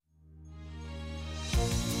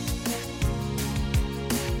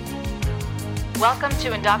Welcome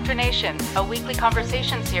to Indoctrination, a weekly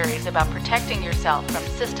conversation series about protecting yourself from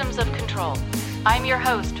systems of control. I'm your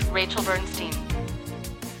host, Rachel Bernstein.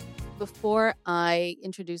 Before I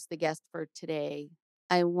introduce the guest for today,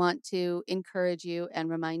 I want to encourage you and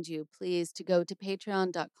remind you, please, to go to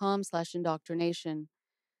patreon.com/indoctrination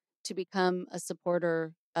to become a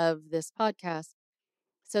supporter of this podcast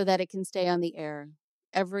so that it can stay on the air.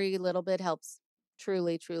 Every little bit helps.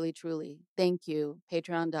 Truly, truly, truly. Thank you.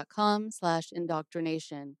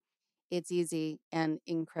 Patreon.com/indoctrination. It's easy and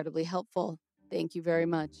incredibly helpful. Thank you very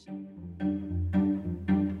much.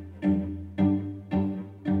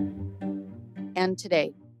 And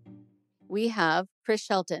today, we have Chris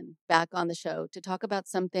Shelton back on the show to talk about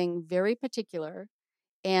something very particular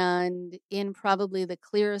and in probably the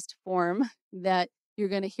clearest form that you're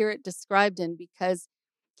going to hear it described in, because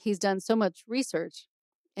he's done so much research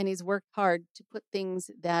and he's worked hard to put things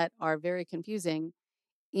that are very confusing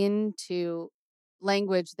into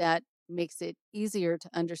language that makes it easier to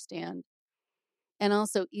understand and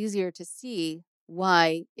also easier to see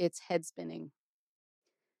why it's head spinning.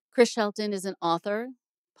 Chris Shelton is an author,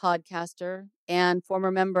 podcaster, and former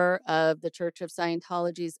member of the Church of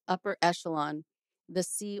Scientology's upper echelon, the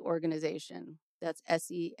SEA organization. That's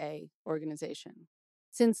SEA organization.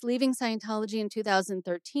 Since leaving Scientology in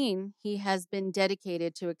 2013, he has been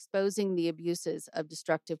dedicated to exposing the abuses of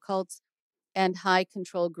destructive cults and high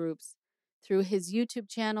control groups through his YouTube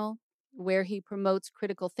channel, where he promotes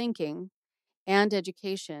critical thinking and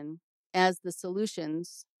education as the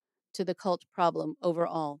solutions to the cult problem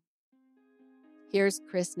overall. Here's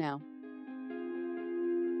Chris now.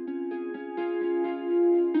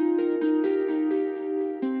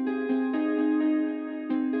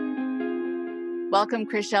 Welcome,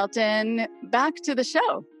 Chris Shelton, back to the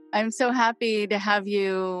show. I'm so happy to have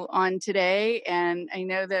you on today. And I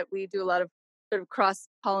know that we do a lot of sort of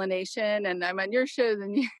cross-pollination, and I'm on your show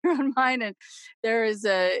and you're on mine. And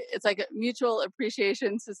it's like a mutual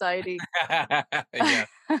appreciation society. Yeah.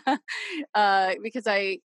 Because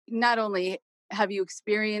I not only have you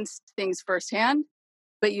experienced things firsthand,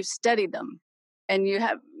 but you've studied them. And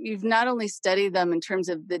you've not only studied them in terms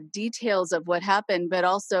of the details of what happened, but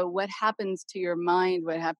also what happens to your mind,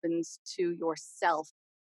 what happens to yourself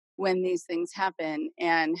when these things happen,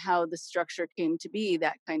 and how the structure came to be,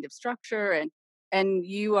 that kind of structure. And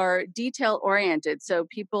you are detail oriented, so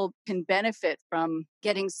people can benefit from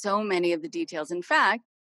getting so many of the details. In fact,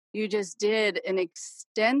 you just did an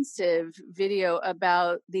extensive video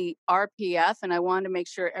about the RPF, and I want to make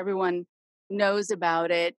sure everyone knows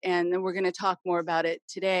about it, and then we're going to talk more about it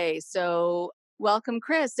today. So welcome,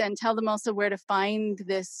 Chris, and tell them also where to find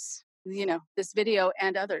this video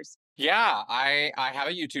and others. Yeah, I have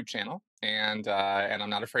a YouTube channel, and I'm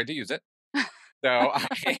not afraid to use it. So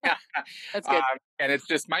That's good. And it's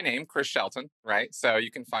just my name, Chris Shelton, right? So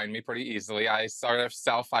you can find me pretty easily. I sort of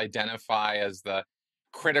self-identify as the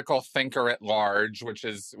critical thinker at large, which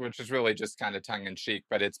is really just kind of tongue in cheek,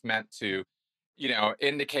 but it's meant to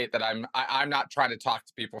indicate that I'm not trying to talk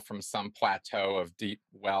to people from some plateau of deep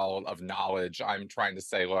well of knowledge. I'm trying to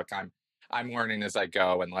say, look, I'm learning as I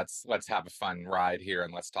go, and let's have a fun ride here,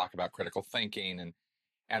 and let's talk about critical thinking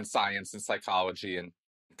and science and psychology and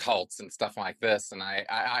cults and stuff like this. And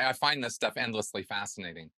I find this stuff endlessly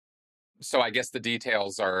fascinating. So I guess the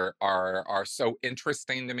details are so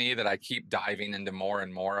interesting to me that I keep diving into more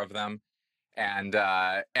and more of them. And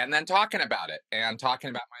then talking about it and talking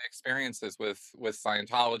about my experiences with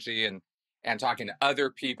Scientology and talking to other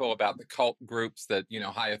people about the cult groups that,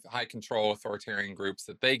 high control authoritarian groups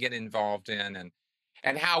that they get involved in,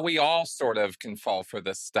 and how we all sort of can fall for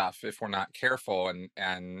this stuff if we're not careful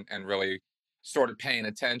and really sort of paying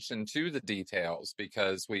attention to the details,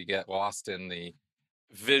 because we get lost in the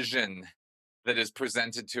vision that is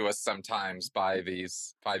presented to us sometimes by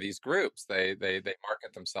these groups. They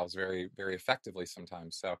market themselves very, very effectively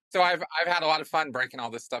sometimes. So I've had a lot of fun breaking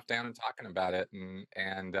all this stuff down and talking about it.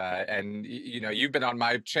 And you've been on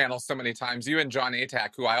my channel so many times. You and Jon Atack,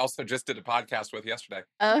 who I also just did a podcast with yesterday.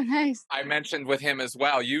 Oh, nice. I mentioned with him as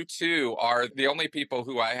well. You two are the only people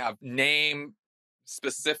who I have name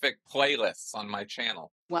specific playlists on my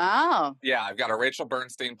channel. Wow. Yeah, I've got a Rachel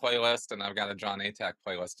Bernstein playlist and I've got a Jon Atack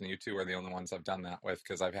playlist, and you two are the only ones I've done that with,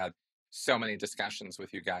 because I've had so many discussions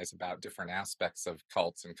with you guys about different aspects of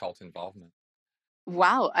cults and cult involvement.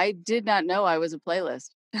 Wow, I did not know I was a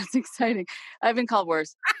playlist. That's exciting. I've been called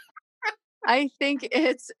worse. I think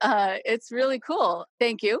it's really cool.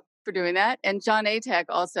 Thank you for doing that. And Jon Atack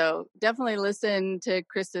also, definitely listen to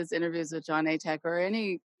Chris's interviews with Jon Atack, or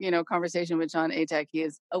any, conversation with Jon Atack. He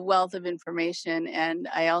is a wealth of information. And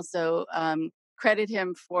I also credit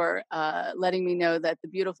him for letting me know that the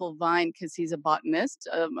beautiful vine, because he's a botanist,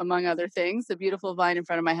 among other things, the beautiful vine in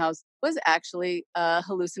front of my house was actually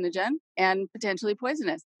hallucinogen and potentially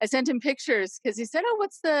poisonous. I sent him pictures because he said, "Oh,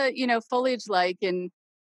 what's the foliage like in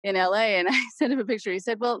LA?" And I sent him a picture. He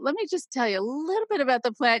said, "Well, let me just tell you a little bit about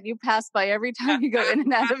the plant you pass by every time you go in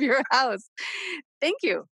and out of your house." Thank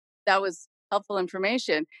you. That was helpful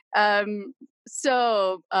information. Yeah,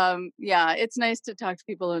 it's nice to talk to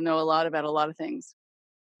people who know a lot about a lot of things.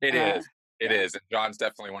 It Uh, is. It yeah. is. And John's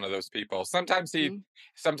definitely one of those people. Sometimes Mhm.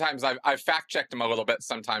 sometimes I've fact checked him a little bit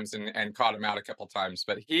sometimes and caught him out a couple times,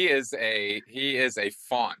 but he is a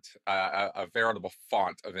font, a veritable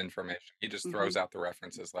font of information. He just throws Mhm. out the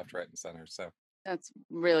references left, right, and center. So That's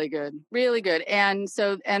really good. Really good. And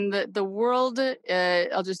so, and the world,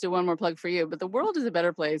 I'll just do one more plug for you, but the world is a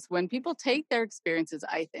better place when people take their experiences,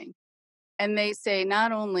 I think, and they say,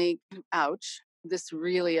 not only, ouch, this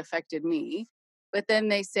really affected me, but then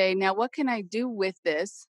they say, now what can I do with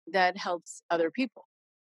this that helps other people?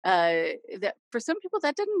 That for some people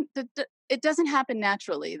it doesn't happen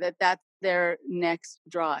naturally, that's their next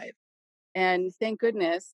drive. And thank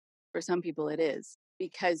goodness for some people it is,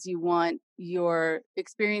 because you want your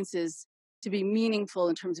experiences to be meaningful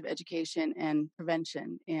in terms of education and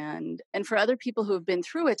prevention, and for other people who have been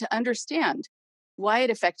through it to understand why it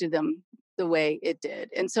affected them the way it did.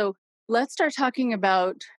 And so let's start talking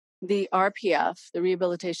about the RPF, the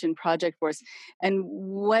Rehabilitation Project Force, and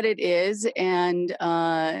what it is. And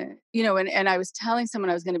and I was telling someone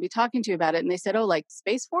I was going to be talking to about it, and they said, "Oh, like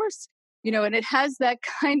Space Force?" And it has that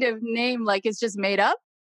kind of name, like it's just made up,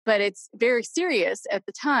 but it's very serious at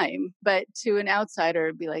the time. But to an outsider,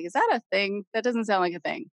 it'd be like, is that a thing? That doesn't sound like a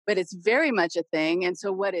thing, but it's very much a thing. And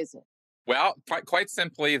so, what is it? well, quite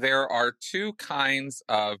simply, there are two kinds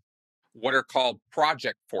of what are called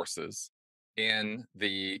project forces in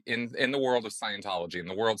the world of Scientology, in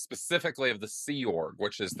the world specifically of the Sea Org,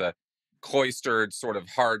 which is the cloistered sort of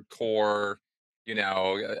hardcore,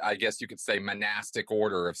 I guess you could say monastic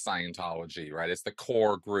order of Scientology, right? It's the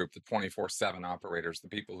core group, the 24/7 operators, the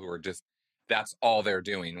people who are just that's all they're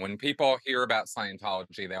doing. When people hear about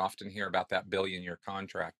Scientology, they often hear about that billion-year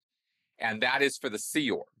contract. And that is for the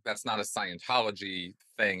Sea Org. That's not a Scientology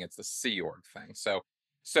thing, it's the Sea Org thing. So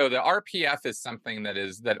the RPF is something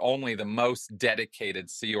that only the most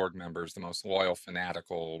dedicated Sea Org members, the most loyal,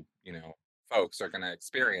 fanatical, folks are going to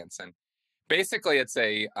experience. And basically, it's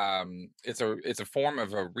a form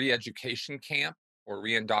of a re-education camp or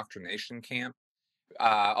re-indoctrination camp,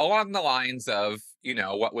 along the lines of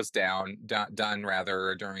what was done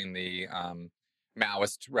rather during the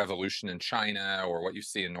Maoist revolution in China, or what you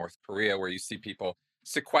see in North Korea, where you see people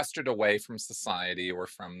sequestered away from society or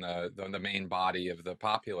from the main body of the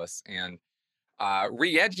populace and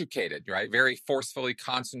re-educated, right? Very forcefully,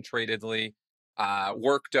 concentratedly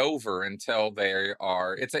worked over until they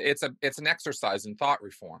are. It's an exercise in thought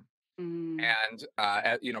reform Mm,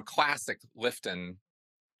 and classic Lifton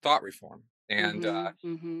thought reform. mm-hmm,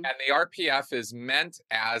 mm-hmm, And the RPF is meant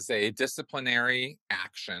as a disciplinary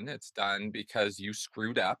action. It's done because you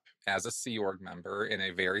screwed up as a Sea Org member in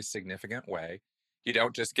a very significant way. You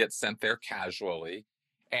don't just get sent there casually.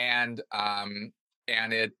 And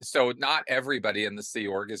so not everybody in the Sea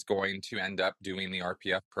Org is going to end up doing the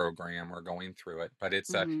RPF program or going through it, but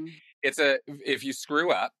mm-hmm. if you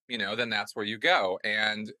screw up, then that's where you go,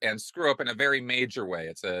 and screw up in a very major way.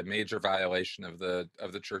 It's a major violation of the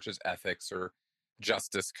church's ethics or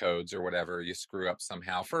justice codes or whatever. You screw up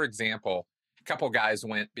somehow. For example, a couple guys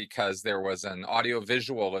went because there was an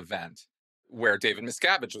audiovisual event where David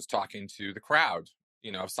Miscavige was talking to the crowd,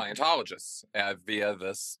 of Scientologists via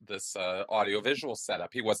this audiovisual setup.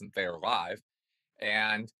 He wasn't there live,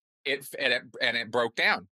 and it broke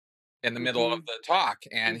down in the middle of Mm-hmm. the talk,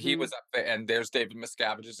 and he Mm-hmm. was up there, and there's David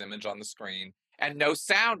Miscavige's image on the screen, and no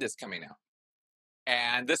sound is coming out.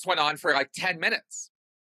 And this went on for like 10 minutes.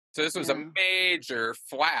 So this was a Yeah. major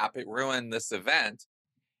flap. It ruined this event.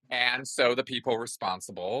 And so the people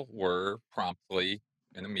responsible were promptly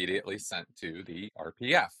and immediately sent to the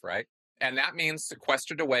RPF, right? And that means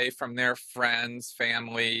sequestered away from their friends,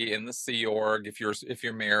 family in the Sea Org. If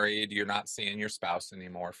you're married, you're not seeing your spouse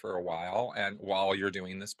anymore for a while, and while you're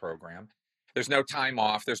doing this program, there's no time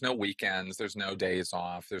off, there's no weekends, there's no days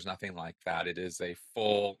off, there's nothing like that. It is a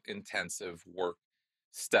full intensive work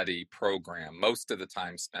study program, most of the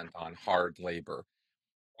time spent on hard labor.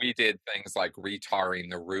 We did things like retarring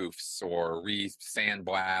the roofs or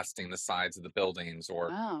re-sandblasting the sides of the buildings or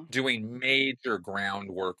Wow. doing major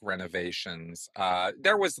groundwork renovations.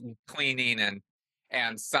 There was cleaning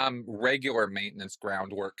and some regular maintenance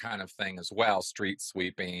groundwork kind of thing as well, street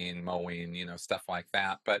sweeping, mowing, stuff like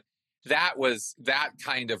that. But that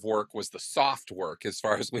kind of work was the soft work as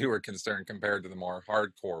far as we were concerned compared to the more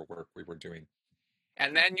hardcore work we were doing.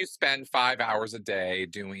 And then you spend 5 hours a day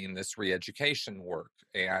doing this re-education work.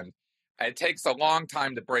 And it takes a long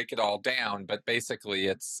time to break it all down, but basically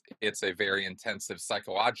it's a very intensive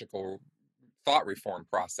psychological thought reform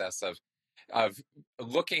process of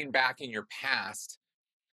looking back in your past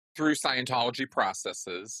through Scientology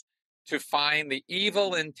processes to find the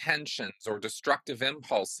evil intentions or destructive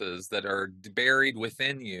impulses that are buried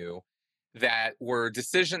within you that were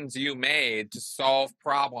decisions you made to solve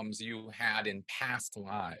problems you had in past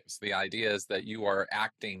lives. The idea is that you are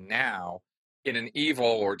acting now in an evil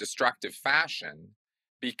or destructive fashion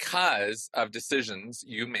because of decisions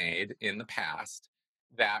you made in the past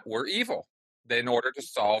that were evil in order to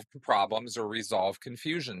solve problems or resolve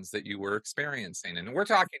confusions that you were experiencing. And we're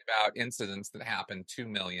talking about incidents that happened 2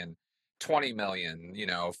 million, 20 million,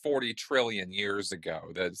 40 trillion years ago.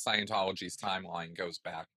 The Scientology's timeline goes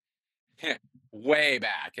back way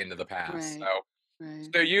back into the past.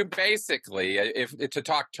 So you basically, if to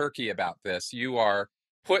talk turkey about this, you are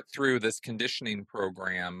put through this conditioning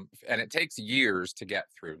program, and it takes years to get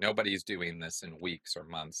through. Nobody's doing this in weeks or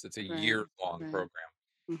months. It's a year-long program.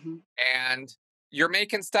 Mm-hmm. And you're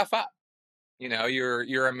making stuff up.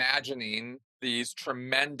 You're imagining these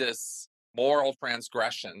tremendous moral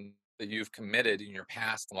transgressions that you've committed in your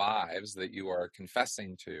past lives that you are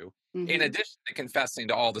confessing to, in addition to confessing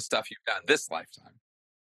to all the stuff you've done this lifetime.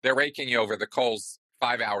 They're raking you over the coals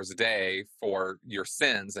 5 hours a day for your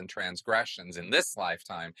sins and transgressions in this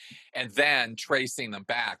lifetime, and then tracing them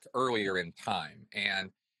back earlier in time. And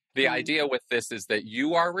the idea with this is that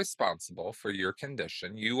you are responsible for your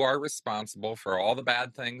condition. You are responsible for all the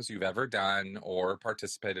bad things you've ever done or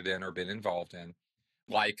participated in or been involved in,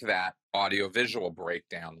 like that audiovisual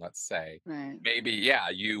breakdown, let's say. Maybe,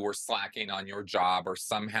 you were slacking on your job or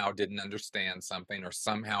somehow didn't understand something or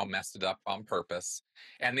somehow messed it up on purpose.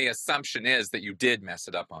 And the assumption is that you did mess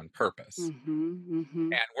it up on purpose.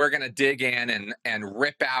 And we're going to dig in and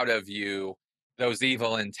rip out of you those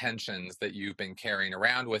evil intentions that you've been carrying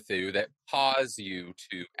around with you that cause you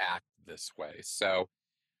to act this way. So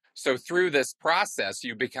through this process,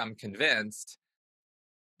 you become convinced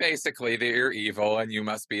basically that you're evil and you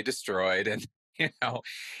must be destroyed, and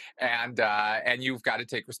and you've got to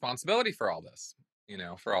take responsibility for all this,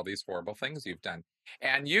 for all these horrible things you've done.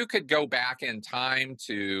 And you could go back in time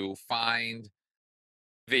to find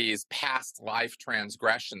these past life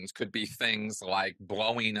transgressions. Could be things like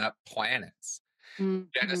blowing up planets,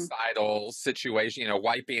 genocidal situation,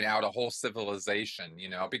 wiping out a whole civilization,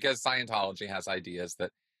 because Scientology has ideas that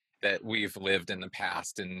we've lived in the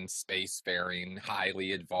past in spacefaring,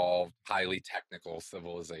 highly evolved, highly technical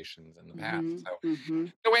civilizations in the past.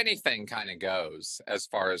 So anything kind of goes as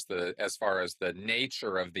far as the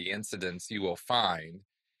nature of the incidents you will find.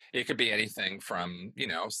 It could be anything from,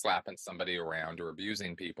 slapping somebody around or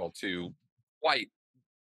abusing people to quite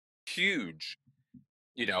huge,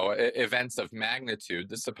 events of magnitude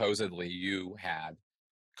that supposedly you had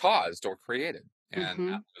caused or created. And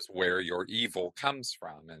that was where your evil comes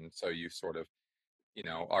from. And so you sort of,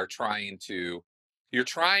 are trying to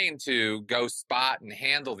go spot and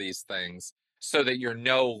handle these things so that you're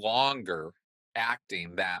no longer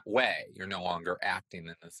acting that way. You're no longer acting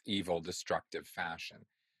in this evil, destructive fashion.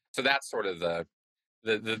 So that's sort of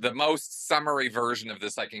the most summary version of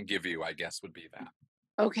this I can give you, I guess, would be that.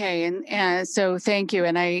 Okay. And so thank you.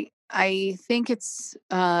 And I think it's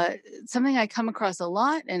something I come across a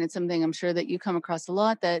lot, and it's something I'm sure that you come across a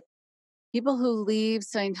lot, that people who leave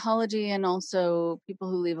Scientology and also people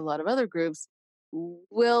who leave a lot of other groups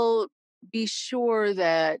will be sure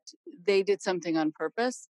that they did something on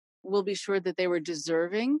purpose, will be sure that they were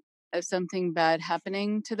deserving of something bad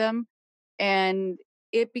happening to them. And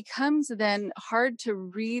it becomes then hard to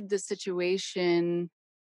read the situation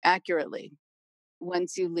accurately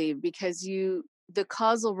once you leave, because the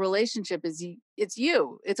causal relationship is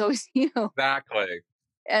it's always you. Exactly.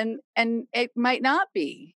 And it might not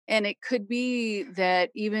be, and it could be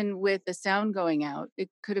that even with the sound going out, it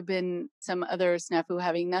could have been some other snafu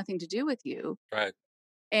having nothing to do with you. Right.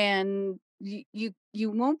 And you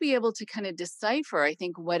won't be able to kind of decipher, I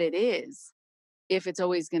think, what it is if it's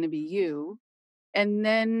always going to be you. And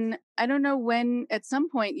then I don't know, when at some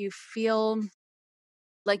point you feel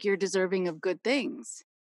like you're deserving of good things.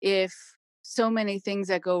 If so many things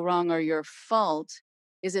that go wrong are your fault,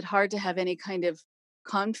 is it hard to have any kind of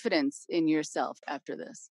confidence in yourself after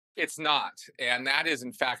this? It's not. And that is,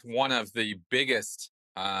 in fact, one of the biggest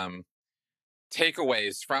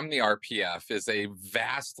takeaways from the RPF is a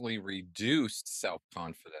vastly reduced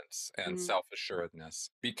self-confidence and Mm. self-assuredness,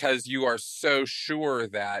 because you are so sure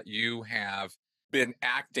that you have been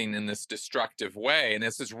acting in this destructive way. And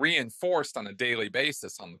this is reinforced on a daily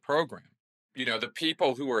basis on the program. The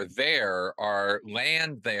people who are there are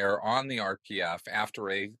land there on the RPF after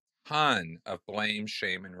a ton of blame,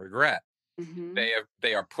 shame, and regret. Mm-hmm.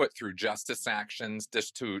 They are put through justice actions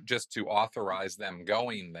just to authorize them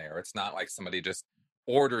going there. It's not like somebody just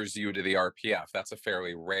orders you to the RPF. That's a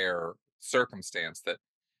fairly rare circumstance that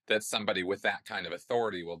somebody with that kind of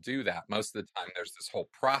authority will do that. Most of the time there's this whole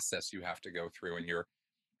process you have to go through, and you're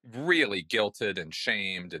really guilted and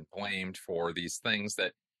shamed and blamed for these things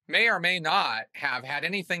that may or may not have had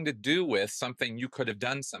anything to do with something you could have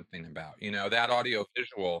done something about. That audio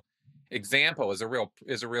visual example is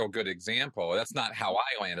a real good example. That's not how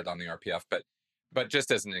I landed on the RPF, but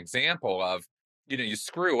just as an example of, you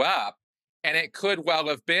screw up, and it could well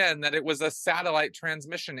have been that it was a satellite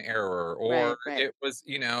transmission error, or Right. it was,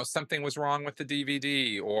 something was wrong with the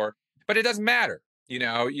DVD, but it doesn't matter.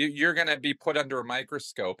 You're going to be put under a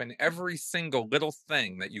microscope, and every single little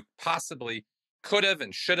thing that you possibly could have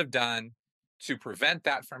and should have done to prevent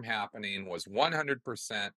that from happening was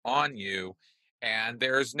 100% on you. And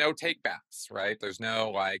there's no takebacks, right? There's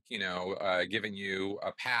no giving you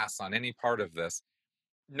a pass on any part of this,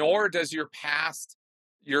 nor does your past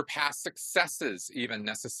successes even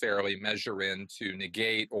necessarily measure in to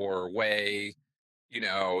negate or weigh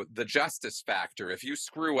the justice factor. If you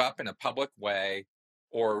screw up in a public way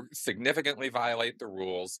or significantly violate the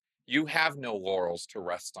rules, you have no laurels to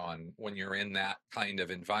rest on when you're in that kind of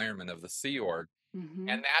environment of the Sea Org. Mm-hmm.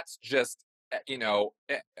 And that's just,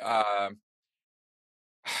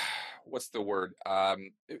 what's the word?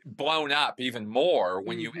 Blown up even more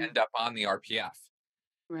when you end up on the RPF.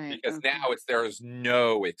 Right. Because Okay. now there's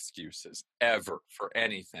no excuses ever for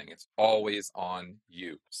anything. It's always on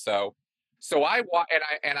you. So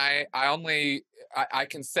I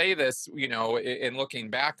can say this, in looking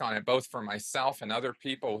back on it, both for myself and other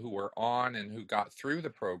people who were on and who got through the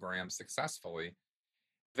program successfully,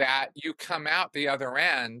 that you come out the other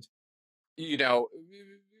end, you know,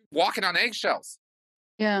 walking on eggshells,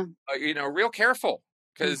 Yeah. real careful,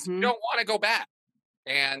 because you Mm-hmm. don't want to go back.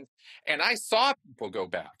 And I saw people go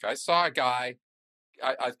back. I saw a guy,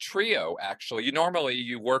 a trio, actually. Normally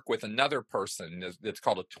you work with another person. It's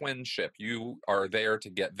called a twinship. You are there to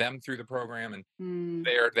get them through the program, and Mm.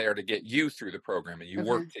 they're there to get you through the program, and you Okay.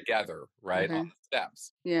 work together, right, on Okay. the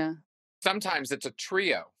steps. Yeah. Sometimes it's a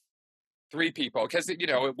trio, three people, because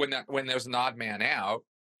when there's an odd man out,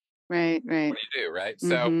 Right. Right. what do you do, right?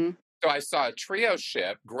 So Mm-hmm. I saw a trio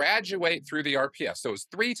ship graduate through the RPF. So it was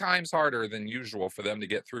 3 times harder than usual for them to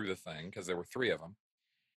get through the thing, because there were 3 of them.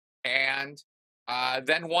 And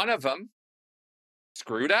then one of them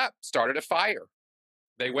screwed up, started a fire.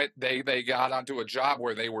 They got onto a job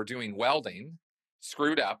where they were doing welding,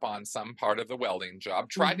 screwed up on some part of the welding job,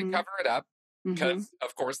 tried to Mm-hmm. cover it up, Mm-hmm. because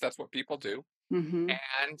of course that's what people do, Mm-hmm.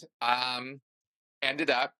 and ended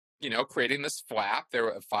up, creating this flap.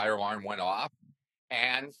 A fire alarm went off,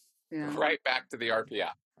 and Yeah. right back to the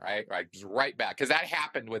RPF, right, just right back, because that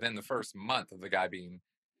happened within the first month of the guy being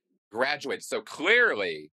graduated. So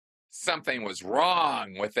clearly something was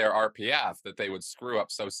wrong with their RPF that they would screw up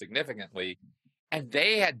so significantly. And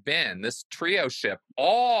this trio ship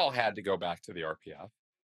all had to go back to the RPF,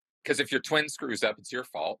 because if your twin screws up, it's your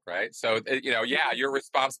fault, right? So, you're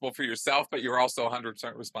responsible for yourself, but you're also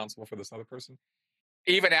 100% responsible for this other person.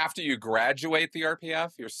 Even after you graduate the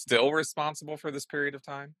RPF, you're still responsible for this period of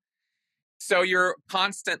time. So you're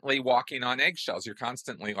constantly walking on eggshells. You're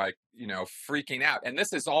constantly freaking out. And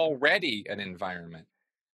this is already an environment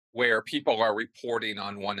where people are reporting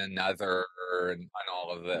on one another and all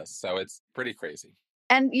of this. So it's pretty crazy.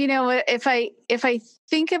 And if I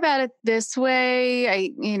think about it this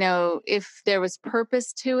way, if there was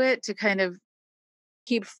purpose to it to kind of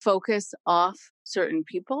keep focus off certain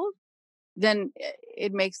people, then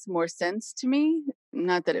it makes more sense to me.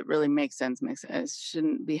 Not that it really makes sense, it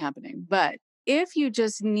shouldn't be happening. But if you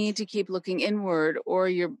just need to keep looking inward, or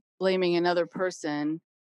you're blaming another person,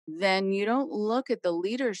 then you don't look at the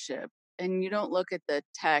leadership, and you don't look at the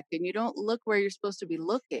tech, and you don't look where you're supposed to be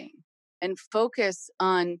looking, and focus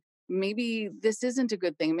on, maybe this isn't a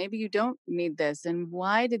good thing. Maybe you don't need this. And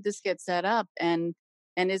why did this get set up? And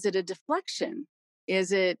is it a deflection?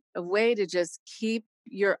 Is it a way to just keep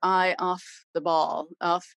your eye off the ball,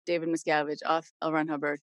 off David Miscavige, off L. Ron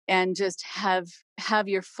Hubbard, and just have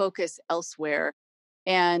your focus elsewhere,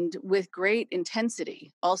 and with great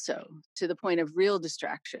intensity, also to the point of real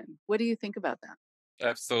distraction? What do you think about that?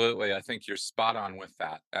 Absolutely. I think you're spot on with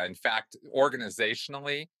that. In fact,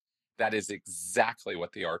 organizationally, that is exactly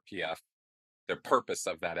what the RPF, the purpose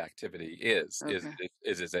of that activity Okay.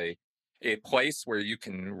 is a place where you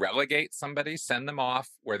can relegate somebody, send them off,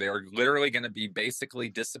 where they're literally going to be basically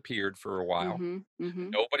disappeared for a while. Mhm.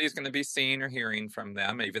 Mhm. Nobody's going to be seeing or hearing from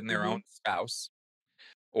them, even their own Mhm. spouse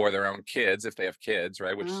or their own kids if they have kids,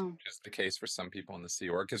 right? Which Oh. is the case for some people in the Sea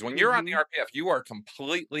Org. Because when you're on the Mhm. RPF, you are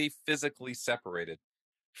completely physically separated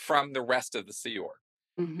from the rest of the Sea Org.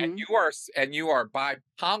 Mhm. And you are by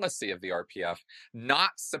policy of the RPF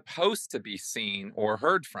not supposed to be seen or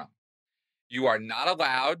heard from. You are not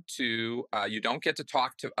allowed to. You don't get to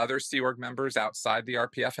talk to other Sea Org members outside the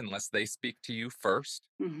RPF unless they speak to you first,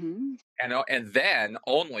 Mhm. and then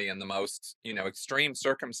only in the most extreme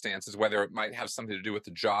circumstances, whether it might have something to do with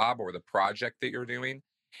the job or the project that you're doing.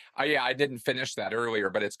 Yeah, I didn't finish that earlier,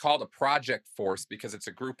 but it's called a project force because it's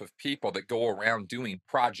a group of people that go around doing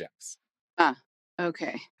projects. Ah.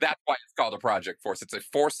 Okay. That's why it's called a project force. It's a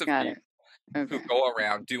force of Got people it. who Okay. go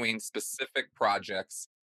around doing specific projects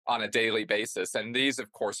on a daily basis. And these,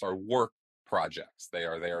 of course, are work projects. They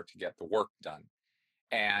are there to get the work done.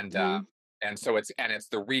 And Mhm. it's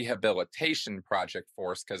the rehabilitation project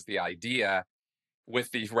force because the idea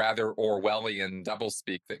with the rather Orwellian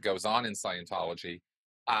doublespeak that goes on in Scientology,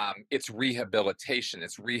 it's rehabilitation.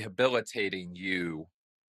 It's rehabilitating you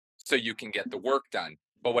so you can get the work done.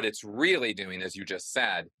 But what it's really doing, as you just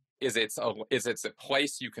said, is it's a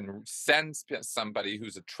place you can send somebody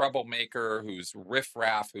who's a troublemaker, who's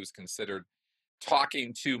riffraff, who's considered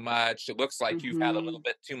talking too much. It looks like you've had a little Mhm.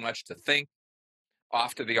 bit too much to think.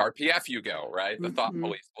 Off to the RPF you go, right? The thought Mhm.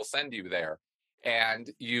 police will send you there,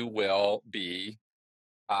 and you will be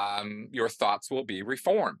your thoughts will be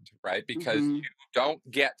reformed, right? Because Mhm. you don't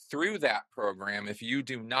get through that program if you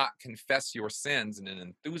do not confess your sins in an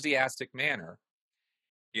enthusiastic manner,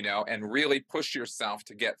 and really push yourself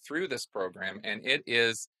to get through this program. And it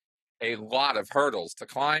is a lot of hurdles to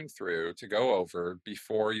climb through, to go over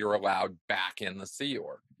before you're allowed back in the Sea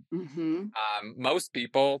Org. Mhm. Most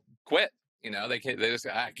people quit. They just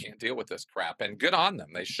I can't deal with this crap, and good on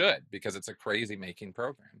them. They should because it's a crazy making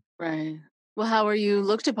program. Right. Well, how are you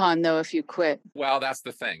looked upon though if you quit? Well, that's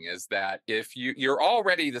the thing is that if you're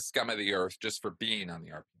already the scum of the earth just for being on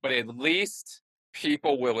the earth, but at least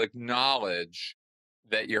people will acknowledge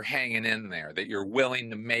that you're hanging in there, that you're willing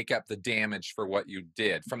to make up the damage for what you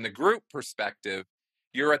did. From the group perspective,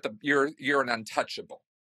 you're an untouchable.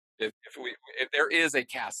 If there is a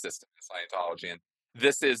caste system in Scientology, and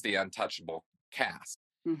this is the untouchable caste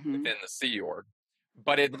Mhm. within the Sea Org,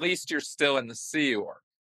 but at least you're still in the Sea Org,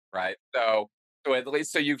 right? So at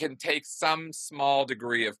least so you can take some small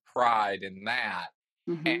degree of pride in that.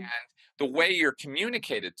 And Mhm. the way you're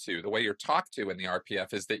communicated to, the way you're talked to in the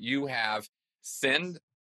RPF is that you have sinned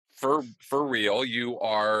for real. You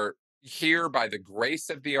are here by the grace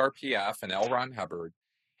of the RPF and L. Ron Hubbard.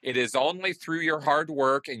 It is only through your hard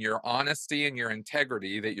work and your honesty and your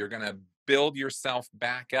integrity that you're going to build yourself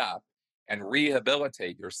back up and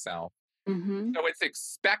rehabilitate yourself. Mhm. So it's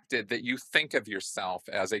expected that you think of yourself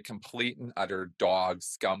as a complete and utter dog,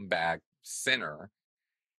 scumbag, sinner.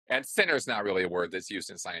 And sinner is not really a word that's used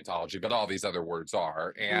in Scientology, but all these other words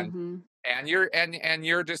are. And Mhm. and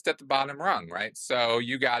you're just at the bottom rung, right? So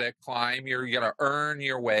you got to climb. You got to earn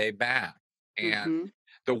your way back. And Mhm.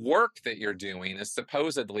 the work that you're doing is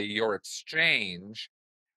supposedly your exchange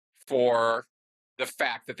for the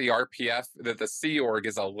fact that the RPF, that the Sea Org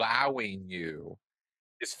is allowing you,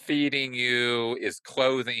 is feeding you, is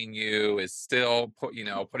clothing you, is still putting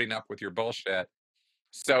up with your bullshit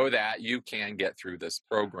so that you can get through this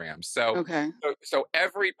program. Okay. So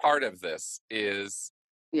every part of this is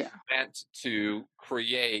Yeah. meant to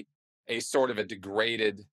create a sort of a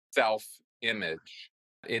degraded self image.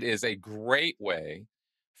 It is a great way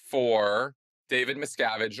for David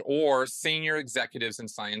Miscavige or senior executives in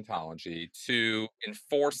Scientology to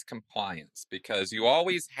enforce compliance because you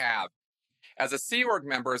always have, as a Sea Org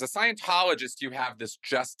member, as a Scientologist, you have this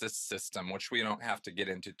justice system, which we don't have to get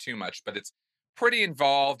into too much, but it's pretty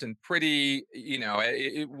involved and pretty,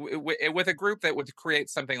 with a group that would create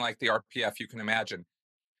something like the RPF, you can imagine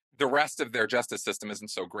the rest of their justice system isn't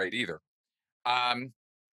so great either. Um,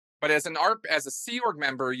 but as a Sea Org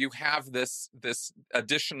member, you have this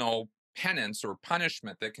additional penance or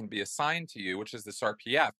punishment that can be assigned to you, which is this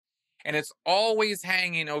RPF, and it's always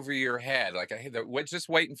hanging over your head, like just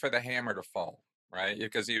waiting for the hammer to fall, right?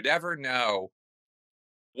 Because you never know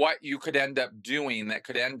what you could end up doing that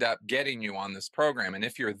could end up getting you on this program, and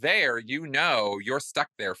if you're there, you're stuck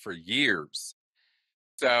there for years.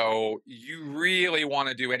 So you really want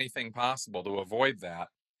to do anything possible to avoid that.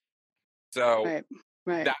 So Right.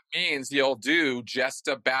 Right. That means you'll do just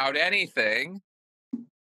about anything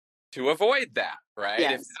to avoid that, right?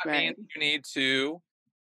 If Yes, that right. means you need to,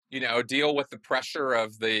 deal with the pressure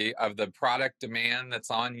of the product demand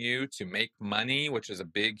that's on you to make money, which is a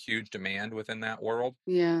big, huge demand within that world.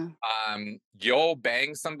 Yeah. You'll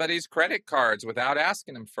bang somebody's credit cards without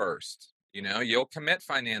asking them first. You'll commit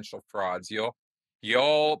financial frauds.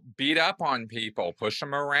 You'll beat up on people, push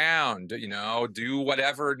them around, do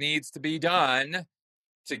whatever needs to be done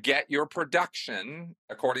to get your production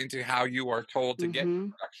according to how you are told to get your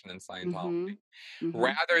production in Scientology,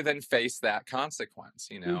 rather than face that consequence,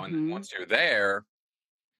 and then once you're there,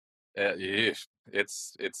 it's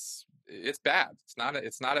bad. It's not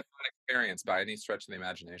a fun experience by any stretch of the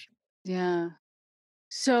imagination. Yeah.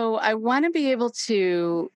 So I want to be able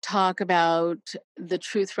to talk about the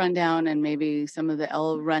truth rundown and maybe some of the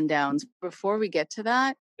L rundowns before we get to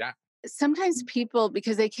that. Yeah. Sometimes people,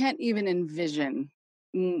 because they can't even envision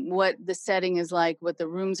what the setting is like, what the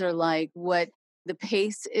rooms are like, what the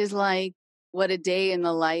pace is like, what a day in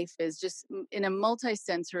the life is, just in a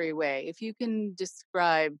multi-sensory way. If you can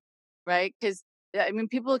describe, right? Because I mean,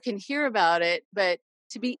 people can hear about it, but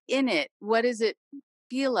to be in it, what does it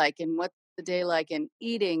feel like, and what's the day like, and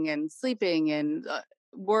eating and sleeping and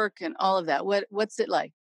work and all of that? What's it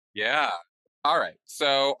like? Yeah. All right.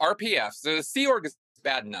 So RPF. So the Sea Org is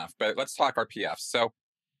bad enough, but let's talk RPF. So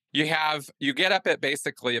you get up at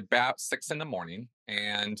basically about 6 a.m.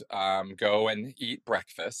 and go and eat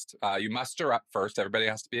breakfast. You muster up first. Everybody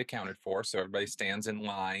has to be accounted for. So everybody stands in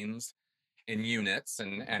lines in units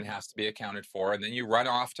and has to be accounted for. And then you run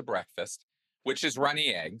off to breakfast, which is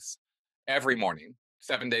runny eggs every morning,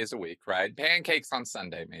 7 days a week, right? Pancakes on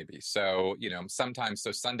Sunday, maybe. So, sometimes,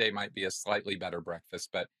 so Sunday might be a slightly better breakfast,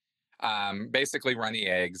 but basically runny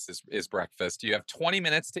eggs is breakfast. You have 20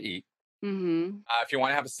 minutes to eat. If you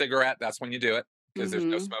want to have a cigarette, that's when you do it, because there's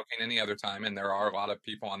no smoking any other time, and there are a lot of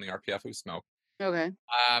people on the RPF who smoke. Okay.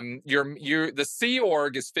 The Sea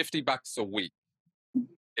Org is $50 a week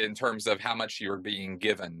in terms of how much you're being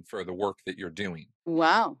given for the work that you're doing.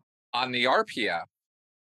 Wow. On the RPF,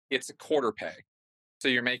 it's a quarter pay, so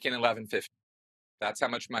you're making $11.50. That's how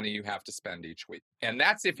much money you have to spend each week, and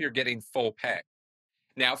that's if you're getting full pay.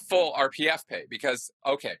 Now, full RPF pay, because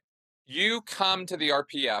okay, you come to the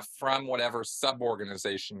RPF from whatever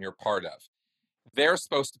sub-organization you're part of. They're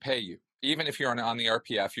supposed to pay you. Even if you're on the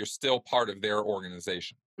RPF, you're still part of their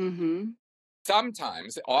organization.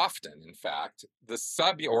 Sometimes, often, in fact, the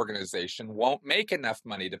sub-organization won't make enough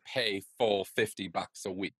money to pay full $50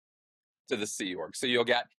 a week to the Sea Org. So you'll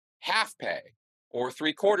get half pay or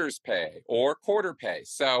 3/4 pay or quarter pay.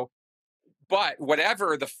 So, but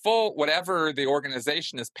whatever the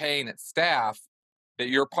organization is paying its staff that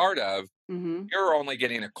you're part of, you're only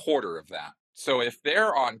getting a quarter of that. So if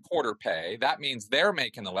they're on quarter pay, that means they're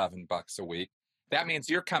making $11 a week. That means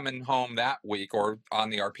you're coming home that week or on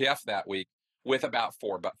the RPF that week with about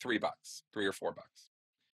 $3 or $4.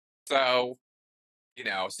 So,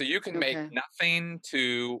 so you can make nothing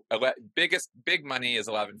to big money is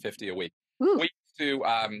 $11.50 a week.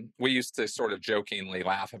 We used to sort of jokingly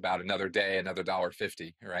laugh about another day, another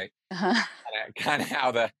 $1.50, right? Kind of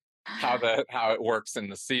how it works in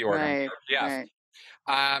the Sea Org. Right. Yeah.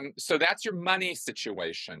 So that's your money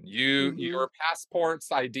situation. Your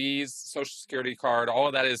passports, IDs, Social Security card, all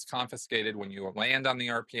of that is confiscated when you land on the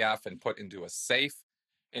RPF and put into a safe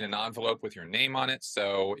in an envelope with your name on it.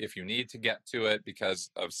 So if you need to get to it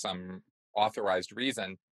because of some authorized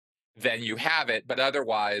reason, then you have it. But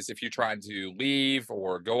otherwise, if you try to leave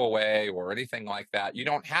or go away or anything like that, you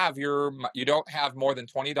don't have more than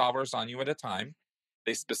 $20 on you at a time.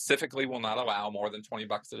 They specifically will not allow more than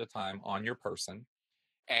 $20 at a time on your person.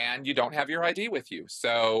 And you don't have your ID with you.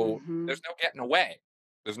 So there's no getting away.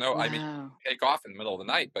 There's no, I mean, take off in the middle of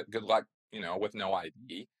the night, but good luck, with no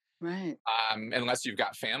ID. Right. Unless you've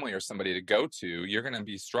got family or somebody to go to, you're going to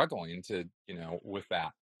be struggling to, with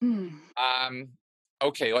that.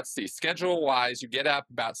 Okay, let's see. Schedule wise, you get up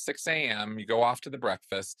about 6 a.m., you go off to the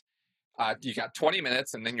breakfast. You got 20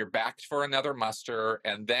 minutes and then you're back for another muster.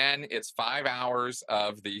 And then it's 5 hours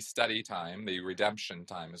of the study time. The redemption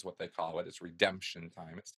time is what they call it. It's redemption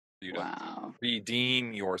time. It's for you to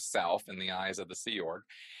redeem yourself in the eyes of the Sea Org.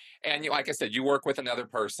 And like I said, you work with another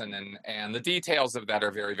person and the details of that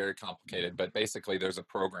are very, very complicated. But basically there's a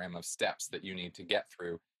program of steps that you need to get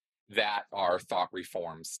through that are thought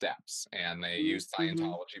reform steps. And they use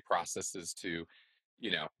Scientology processes to,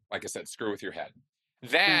 like I said, screw with your head.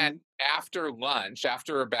 Then after lunch,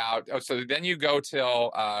 so then you go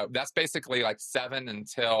till, that's basically like 7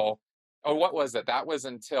 until, what was it? That was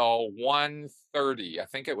until 1:30. I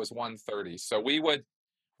think it was 1:30. So we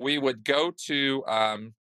we would go to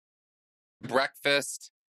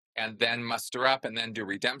breakfast and then muster up and then do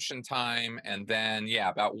redemption time. And then, yeah,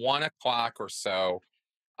 about 1 o'clock or so,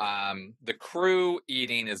 the crew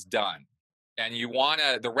eating is done. And you want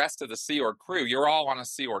to, the rest of the Sea Org crew, you're all on a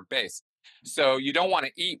Sea Org base. So you don't want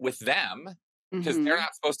to eat with them because they're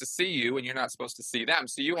not supposed to see you and you're not supposed to see them.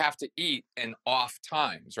 So you have to eat in off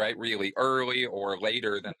times, right? Really early or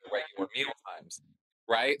later than the regular meal times,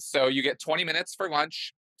 right? So you get 20 minutes for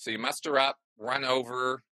lunch. So you muster up, run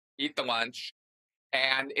over, eat the lunch.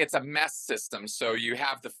 And it's a mess system. So you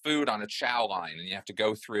have the food on a chow line and you have to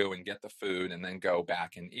go through and get the food and then go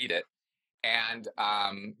back and eat it. And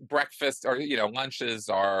breakfast or, lunches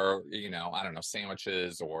are, I don't know,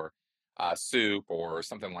 sandwiches or soup or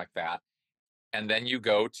something like that. And then you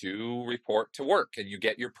go to report to work and you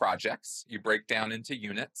get your projects. You break down into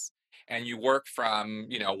units and you work from,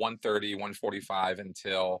 1:30, 1:45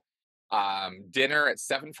 until dinner at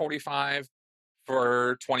 7:45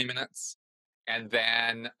 for 20 minutes. And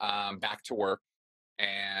then back to work.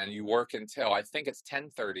 And you work until I think it's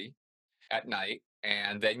 10:30 at night.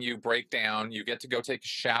 And then you break down, you get to go take a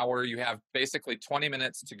shower. You have basically 20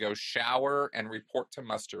 minutes to go shower and report to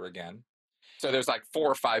muster again. So there's like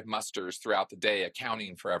 4 or 5 musters throughout the day,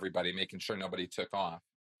 accounting for everybody, making sure nobody took off.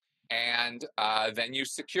 And then you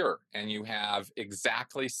secure and you have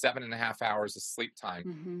exactly 7.5 hours of sleep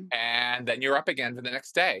time. And then you're up again for the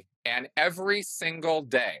next day. And every single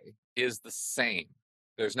day is the same.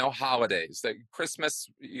 There's no holidays. Christmas,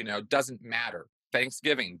 doesn't matter.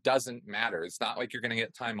 Thanksgiving doesn't matter. It's not like you're going to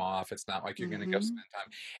get time off. It's not like you're going to go spend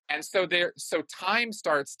time. And so time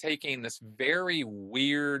starts taking this very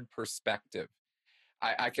weird perspective.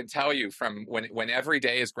 I can tell you from when every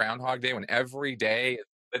day is Groundhog Day, when every day is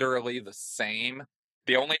literally the same.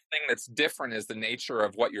 The only thing that's different is the nature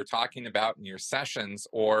of what you're talking about in your sessions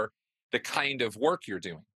or the kind of work you're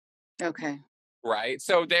doing. Okay. Right.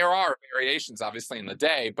 So there are variations, obviously, in the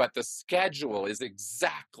day, but the schedule is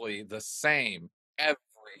exactly the same every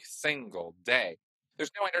single day.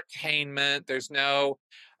 There's no entertainment. There's no,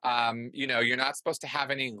 you're not supposed to have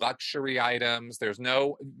any luxury items. There's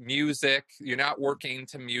no music. You're not working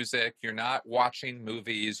to music. You're not watching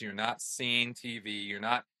movies. You're not seeing TV.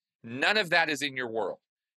 None of that is in your world.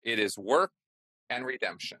 It is work and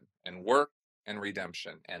redemption and work and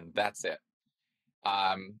redemption. And that's it.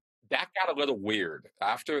 That got a little weird.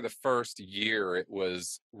 After the first year, it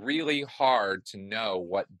was really hard to know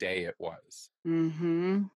what day it was.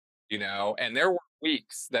 And there were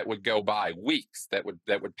weeks that would go by, weeks that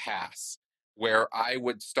would pass, where I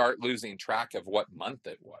would start losing track of what month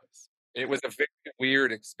it was. It was a very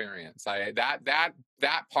weird experience. That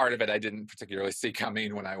part of it I didn't particularly see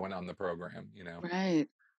coming when I went on the program. Right.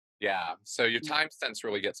 Yeah. So your time sense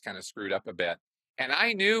really gets kind of screwed up a bit. And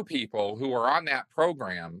I knew people who were on that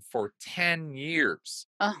program for 10 years.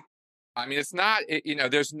 Oh. I mean, it's not,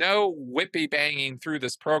 there's no whippy banging through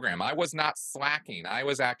this program. I was not slacking. I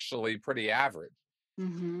was actually pretty average.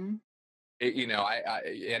 Anyway,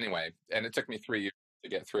 and it took me 3 years to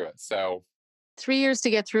get through it. So 3 years to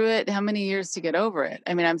get through it. How many years to get over it?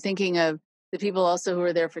 I mean, I'm thinking of the people also who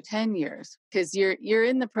are there for 10 years because you're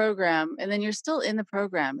in the program and then you're still in the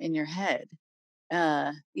program in your head.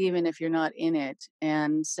 Even if you're not in it.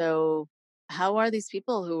 And so how are these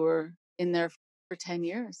people who were in there for 10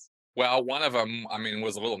 years? Well, one of them,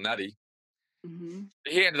 was a little nutty.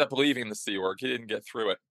 He ended up leaving the Sea Org. He didn't get through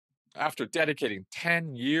it after dedicating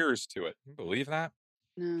 10 years to it. Can you believe that?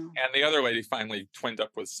 No. And the other lady finally twinned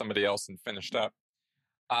up with somebody else and finished up.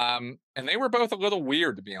 And they were both a little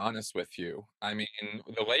weird, to be honest with you. I mean,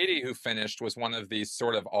 the lady who finished was one of these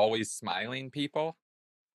sort of always smiling people.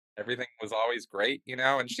 Everything was always great,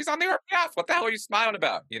 and she's on the RPF. What the hell are you smiling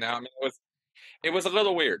about? It was a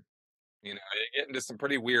little weird. You get into some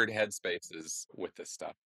pretty weird headspaces with this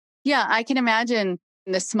stuff. Yeah, I can imagine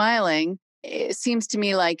the smiling. It seems to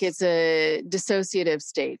me like it's a dissociative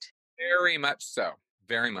state. Very much so.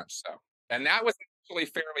 Very much so. And that was actually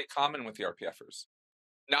fairly common with the RPFers.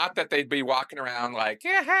 Not that they'd be walking around like,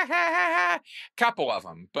 couple of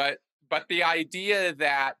them, but the idea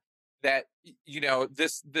that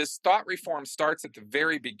this thought reform starts at the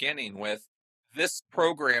very beginning with this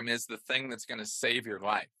program is the thing that's going to save your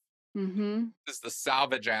life. This is the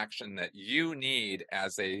salvage action that you need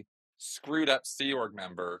as a screwed up Sea Org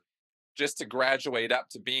member just to graduate up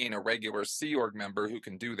to being a regular Sea Org member who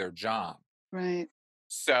can do their job. Right.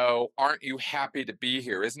 So aren't you happy to be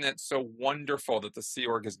here? Isn't it so wonderful that the Sea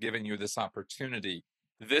Org has given you this opportunity?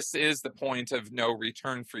 This is the point of no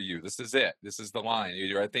return for you. This is it. This is the line.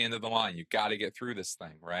 You're at the end of the line. You got to get through this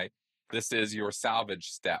thing, right? This is your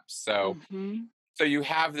salvage step. So, so you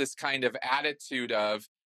have this kind of attitude of,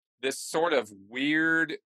 this sort of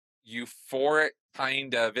weird, euphoric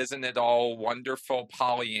kind of, isn't it all wonderful,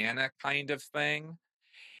 Pollyanna kind of thing,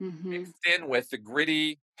 mixed in with the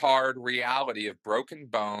gritty, hard reality of broken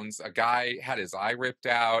bones. A guy had his eye ripped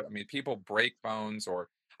out. I mean, people break bones, or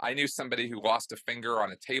I knew somebody who lost a finger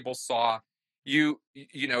on a table saw. You're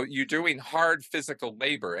doing hard physical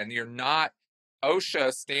labor, and you're not,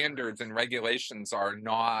 OSHA standards and regulations are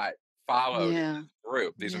not followed in Yeah. this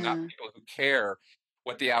group. These are not Yeah. people who care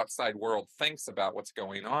what the outside world thinks about what's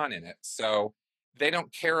going on in it. So they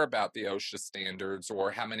don't care about the OSHA standards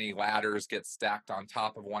or how many ladders get stacked on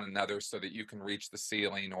top of one another so that you can reach the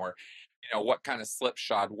ceiling, or what kind of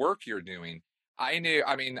slipshod work you're doing. I knew,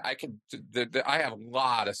 I mean, I have a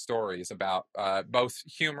lot of stories about both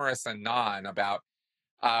humorous and non, about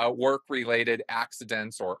work related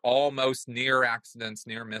accidents or almost near accidents,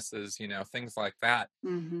 near misses, things like that.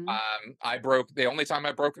 Mm-hmm. The only time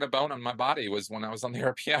I broken a bone on my body was when I was on the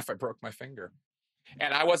RPF. I broke my finger,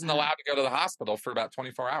 and I wasn't allowed to go to the hospital for about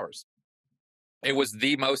 24 hours. It was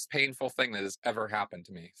the most painful thing that has ever happened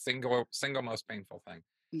to me. Single most painful thing.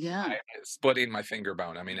 Yeah. Splitting my finger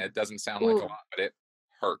bone. I mean, it doesn't sound like a lot, but it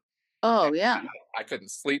hurt. Oh, yeah. I couldn't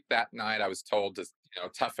sleep that night. I was told to,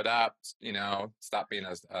 tough it up, stop being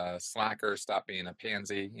a slacker, stop being a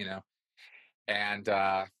pansy, and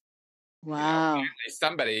Wow.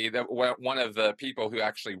 somebody one of the people who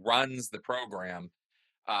actually runs the program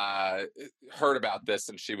heard about this,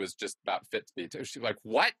 and she was just about fit to be too. She's like,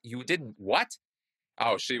 "What? You didn't what?"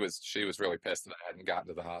 Oh, she was really pissed that I hadn't gotten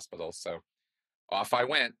to the hospital. So off I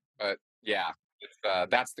went. But yeah,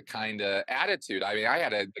 that's the kind of attitude. I mean, I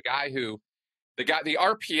had the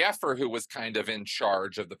RPFer who was kind of in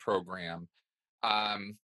charge of the program,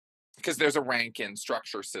 because there's a rank and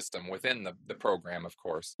structure system within the program, of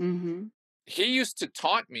course. Mm-hmm. He used to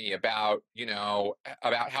taunt me about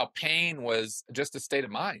how pain was just a state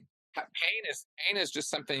of mind. Pain is just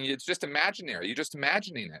something. It's just imaginary. You're just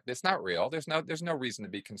imagining it. It's not real. There's no reason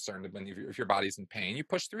to be concerned if your body's in pain. You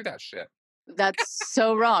push through that shit. That's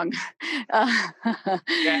so wrong. Yeah, I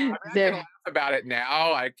can laugh about it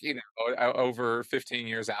now, like over 15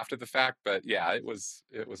 years after the fact. But yeah, it was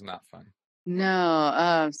not fun. No,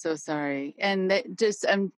 I'm so sorry. And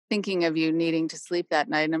I'm thinking of you needing to sleep that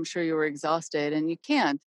night, and I'm sure you were exhausted, and you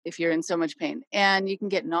can't if you're in so much pain, and you can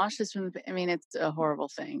get nauseous from I mean, it's a horrible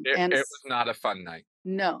thing. It was not a fun night.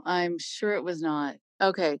 No, I'm sure it was not.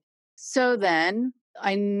 Okay. So then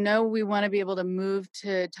I know we want to be able to move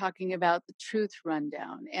to talking about the truth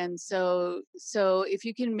rundown. And so if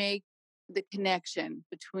you can make the connection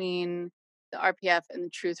between the RPF and the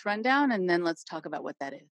truth rundown, and then let's talk about what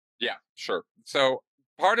that is. Yeah, sure. So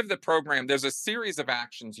part of the program, there's a series of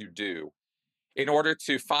actions you do in order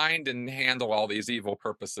to find and handle all these evil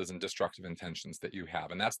purposes and destructive intentions that you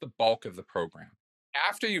have. And that's the bulk of the program.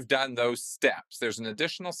 After you've done those steps, there's an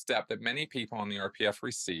additional step that many people on the RPF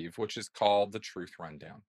receive, which is called the truth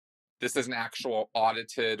rundown. This is an actual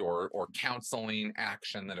audited or counseling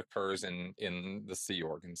action that occurs in the Sea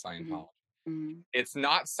Org in Scientology. Mm-hmm. It's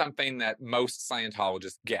not something that most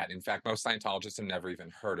Scientologists get. In fact, most Scientologists have never even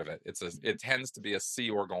heard of it. It tends to be a Sea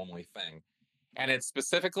Org only thing. And it's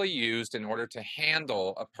specifically used in order to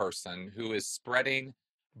handle a person who is spreading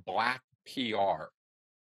black PR,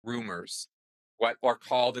 rumors, what are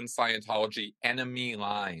called in Scientology enemy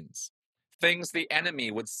lines, things the enemy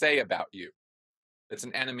would say about you. It's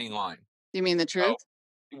an enemy line. You mean the truth?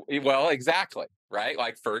 Well, exactly, right?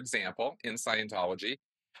 Like, for example, in Scientology,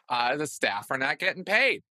 the staff are not getting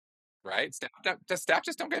paid, right? The staff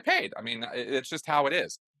just don't get paid. I mean, it's just how it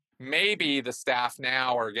is. Maybe the staff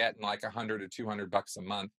now are getting like $100 to $200 a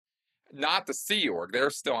month. Not the Sea Org;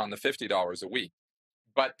 they're still on the $50 a week.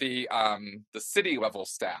 But the city level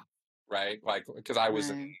staff, right? Like, because I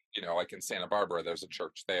was, like in Santa Barbara, there's a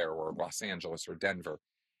church there, or Los Angeles or Denver.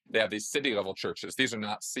 They have these city level churches. These are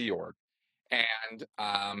not Sea Org. And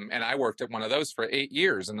I worked at one of those for 8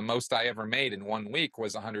 years, and the most I ever made in 1 week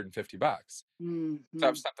was $150. Mm-hmm.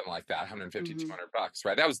 So something like that, $150, $200,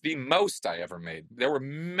 right? That was the most I ever made. There were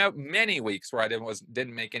many weeks where I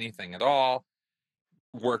didn't make anything at all.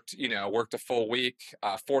 Worked a full week,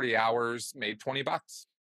 40 hours, made $20.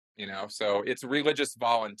 So it's religious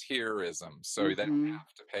volunteerism. So they don't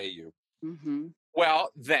have to pay you. Mm-hmm. Well,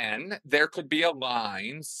 then there could be a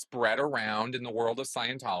line spread around in the world of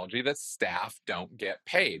Scientology that staff don't get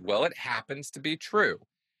paid. Well, it happens to be true.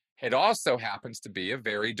 It also happens to be a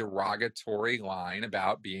very derogatory line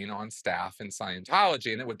about being on staff in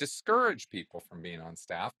Scientology, and it would discourage people from being on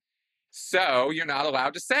staff. So you're not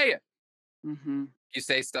allowed to say it. Mm-hmm. You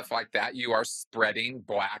say stuff like that, you are spreading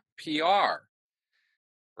black PR.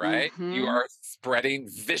 right? You are spreading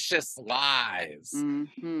vicious lies.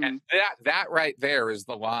 And that right there is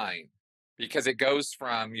the line, because it goes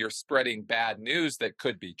from you're spreading bad news that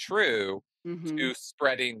could be true to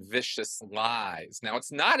spreading vicious lies. Now,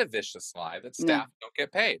 it's not a vicious lie that staff don't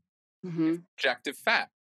get paid. It's objective fact.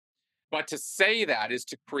 But to say that is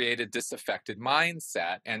to create a disaffected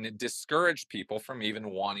mindset and discourage people from even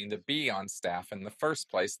wanting to be on staff in the first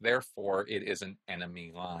place. Therefore, it is an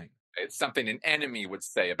enemy line. It's something an enemy would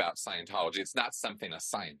say about Scientology. It's not something a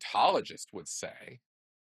Scientologist would say.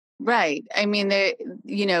 Right. I mean,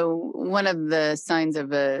 one of the signs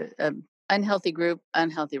of a unhealthy group,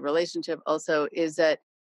 unhealthy relationship also is that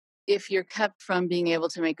if you're kept from being able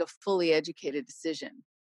to make a fully educated decision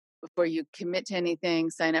before you commit to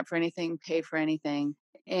anything, sign up for anything, pay for anything.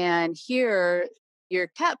 And here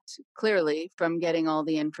you're kept clearly from getting all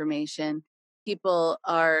the information. People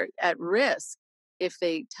are at risk if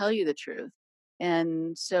they tell you the truth.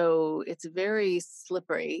 And so it's very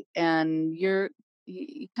slippery, and you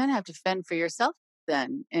kind of have to fend for yourself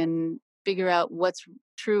then and figure out what's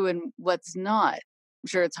true and what's not. I'm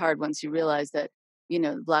sure it's hard once you realize that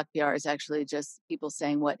black PR is actually just people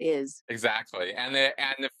saying what is. Exactly. And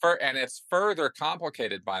it's further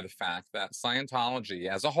complicated by the fact that Scientology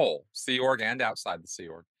as a whole, Sea Org and outside the Sea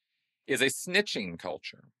Org, is a snitching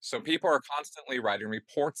culture. So people are constantly writing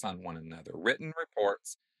reports on one another, written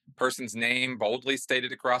reports, person's name boldly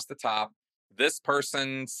stated across the top. This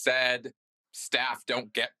person said staff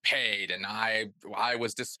don't get paid, and I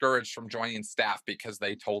was discouraged from joining staff because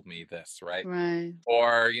they told me this, right? Right.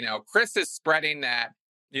 Or, Chris is spreading that,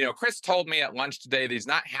 Chris told me at lunch today that he's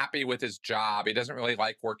not happy with his job. He doesn't really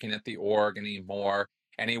like working at the org anymore,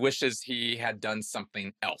 and he wishes he had done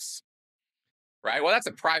something else. Right? Well, that's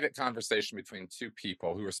a private conversation between two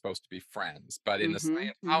people who are supposed to be friends. But in the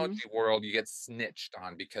Scientology world, you get snitched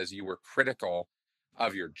on because you were critical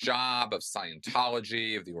of your job, of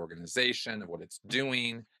Scientology, of the organization, of what it's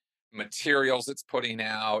doing, materials it's putting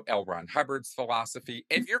out, L. Ron Hubbard's philosophy.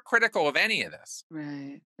 If you're critical of any of this,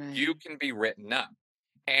 right. you can be written up.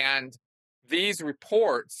 And these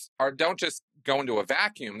reports don't just go into a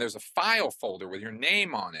vacuum. There's a file folder with your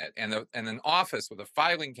name on it, and an office with a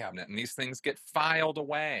filing cabinet, and these things get filed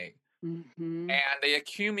away. And they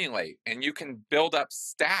accumulate, and you can build up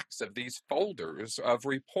stacks of these folders of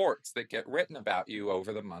reports that get written about you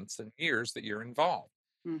over the months and years that you're involved.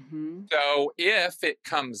 So if it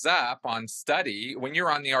comes up on study, when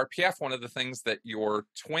you're on the RPF, one of the things that your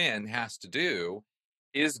twin has to do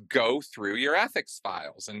is go through your ethics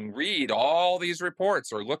files and read all these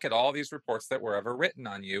reports, or look at all these reports that were ever written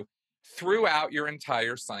on you throughout your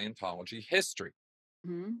entire Scientology history,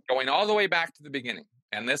 going all the way back to the beginning.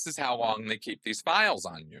 And this is how long they keep these files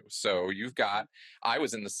on you. So I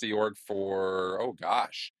was in the Sea Org for,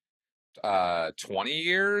 20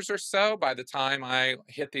 years or so by the time I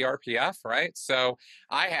hit the RPF, right? So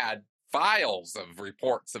I had files of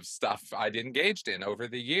reports of stuff I'd engaged in over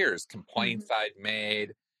the years, complaints I'd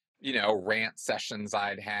made, rant sessions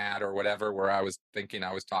I'd had or whatever, where I was thinking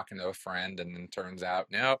I was talking to a friend, and then turns out,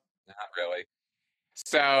 nope, not really.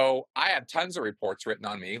 So I had tons of reports written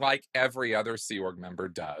on me, like every other Sea Org member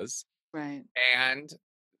does. Right. And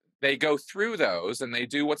they go through those, and they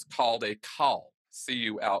do what's called a cull,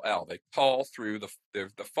 C-U-L-L. They cull through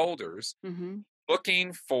the folders,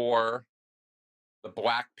 looking for the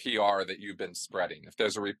black PR that you've been spreading. If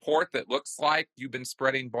there's a report that looks like you've been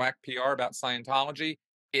spreading black PR about Scientology,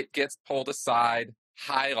 it gets pulled aside,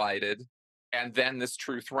 highlighted, and then this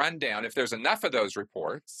truth rundown. If there's enough of those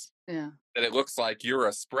reports that it looks like you're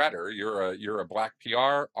a spreader, you're a black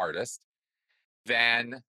PR artist,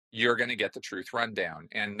 then you're going to get the truth rundown.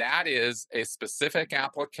 And that is a specific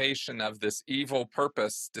application of this evil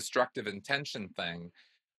purpose, destructive intention thing,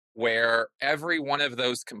 where every one of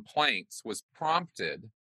those complaints was prompted,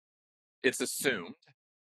 it's assumed,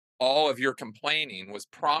 all of your complaining was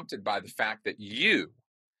prompted by the fact that you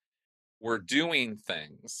were doing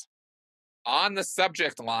things on the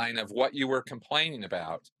subject line of what you were complaining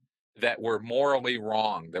about that were morally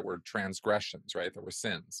wrong, that were transgressions, right? That were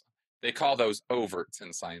sins. They call those overts in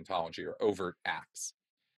Scientology, or overt acts.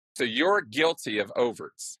 So you're guilty of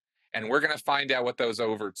overts. And we're going to find out what those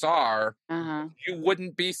overts are. You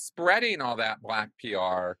wouldn't be spreading all that black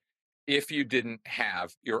PR if you didn't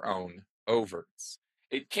have your own overts.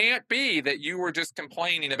 It can't be that you were just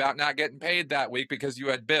complaining about not getting paid that week because you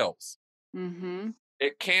had bills.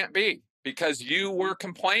 It can't be, because you were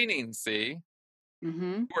complaining, see?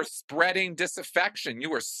 You were spreading disaffection.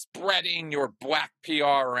 You were spreading your black PR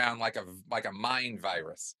around like a mind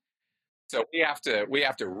virus. So we have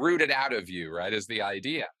to root it out of you, right, is the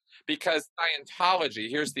idea. Because Scientology,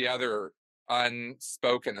 here's the other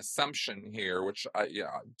unspoken assumption here, which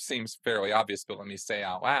seems fairly obvious, but let me say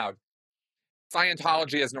out loud.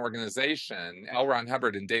 Scientology as an organization, L. Ron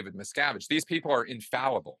Hubbard and David Miscavige, these people are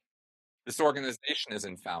infallible. This organization is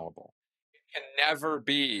infallible. It can never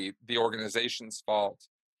be the organization's fault.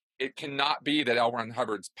 It cannot be that L. Ron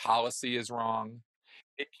Hubbard's policy is wrong.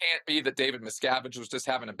 It can't be that David Miscavige was just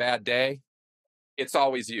having a bad day. It's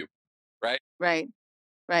always you, right? Right.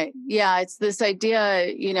 Right. Yeah, it's this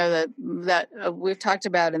idea, that we've talked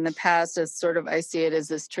about in the past as sort of, I see it as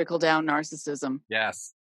this trickle down narcissism.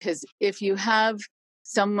 Yes. Because if you have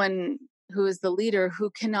someone who is the leader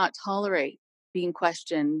who cannot tolerate being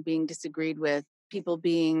questioned, being disagreed with, people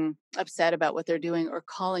being upset about what they're doing or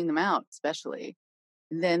calling them out, especially,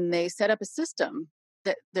 then they set up a system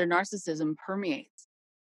that their narcissism permeates.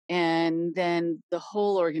 And then the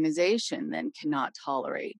whole organization then cannot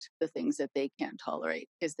tolerate the things that they can't tolerate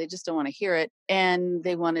because they just don't want to hear it. And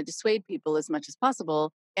they want to dissuade people as much as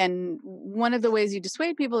possible. And one of the ways you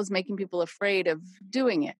dissuade people is making people afraid of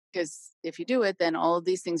doing it. Because if you do it, then all of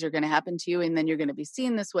these things are going to happen to you and then you're going to be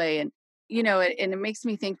seen this way. And, and it makes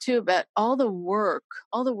me think too about all the work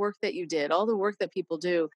that you did, all the work that people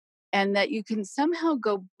do, and that you can somehow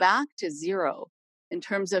go back to zero in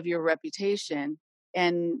terms of your reputation.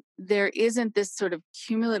 And there isn't this sort of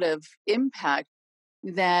cumulative impact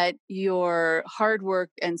that your hard work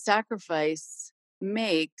and sacrifice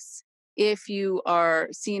makes. If you are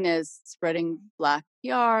seen as spreading Black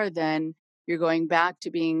PR, then you're going back to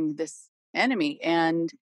being this enemy. And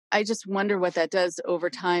I just wonder what that does over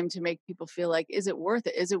time to make people feel like, is it worth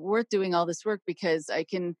it? Is it worth doing all this work? Because I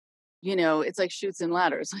can, it's like chutes and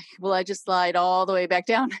ladders. Like, will I just slide all the way back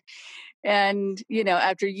down? And,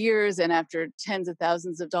 after years and after tens of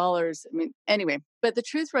thousands of dollars, anyway, but the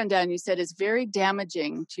truth rundown you said is very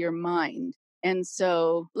damaging to your mind. And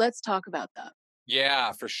so let's talk about that.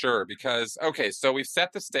 Yeah, for sure. Because, okay, so we've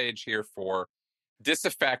set the stage here for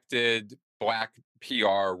disaffected Black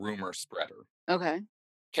PR rumor spreader. Okay.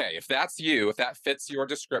 Okay, if that's you, if that fits your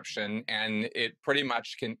description, and it pretty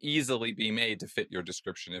much can easily be made to fit your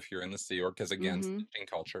description if you're in the Sea Org, because again, snitching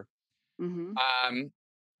culture.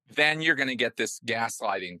 Then you're going to get this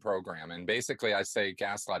gaslighting program. And basically, I say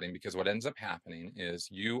gaslighting because what ends up happening is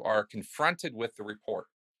you are confronted with the report.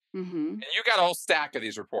 And you got a whole stack of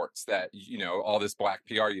these reports that, all this Black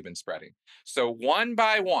PR you've been spreading. So one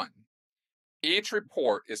by one, each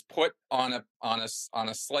report is put on a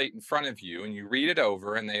slate in front of you, and you read it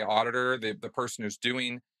over, and the auditor, the person who's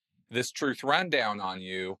doing this truth rundown on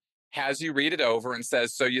you, has you read it over and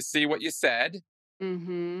says, so you see what you said?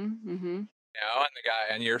 And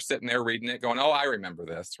you're sitting there reading it going, oh, I remember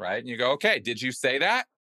this, right? And you go, okay, did you say that?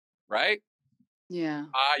 Right? Yeah.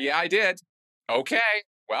 Yeah, I did. Okay,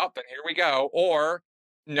 well, then here we go. Or,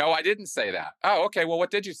 no, I didn't say that. Oh, okay, well,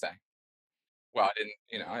 what did you say? Well, I didn't,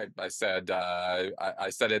 I said, I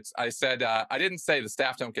didn't say the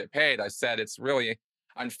staff don't get paid. I said it's really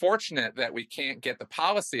unfortunate that we can't get the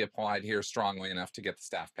policy applied here strongly enough to get the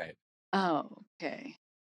staff paid. Oh, okay.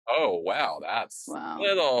 Oh, wow, that's a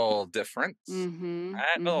little different.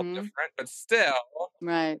 Right? A little different, but still.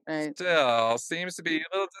 Right. Still seems to be a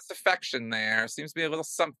little disaffection there. Seems to be a little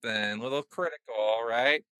something, a little critical,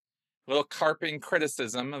 right? A little carping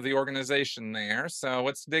criticism of the organization there. So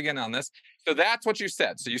let's dig in on this. So that's what you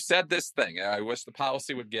said. So you said this thing. I wish the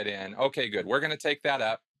policy would get in. Okay, good. We're going to take that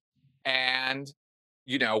up. And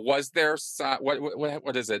was there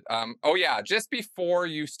what is it? Oh yeah, just before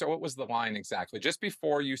you start, what was the line exactly? Just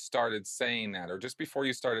before you started saying that, or just before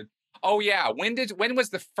you started. Oh yeah, when was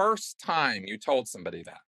the first time you told somebody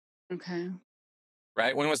that? Okay.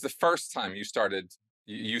 Right? When was the first time you started?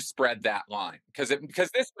 You spread that line because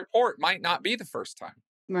this report might not be the first time.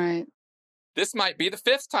 Right. This might be the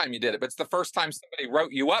fifth time you did it, but it's the first time somebody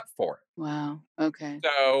wrote you up for it. Wow. Okay.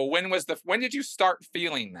 So when did you start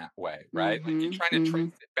feeling that way? Right? Like you're trying to trace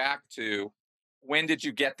it back to when did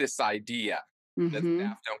you get this idea that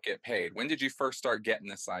staff don't get paid? When did you first start getting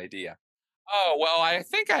this idea? Oh, well, I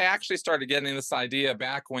think I actually started getting this idea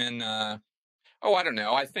back when, I don't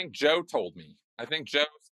know. I think Joe told me. I think Joe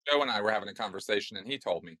and I were having a conversation and he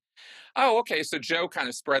told me. Oh, okay. So Joe kind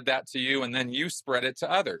of spread that to you and then you spread it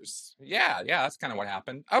to others. Yeah, that's kind of what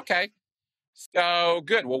happened. Okay. So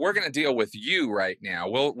good. Well, we're going to deal with you right now.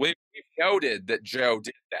 We've noted that Joe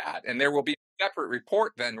did that, and there will be a separate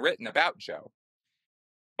report then written about Joe.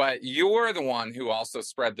 But you're the one who also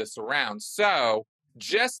spread this around. So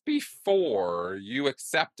just before you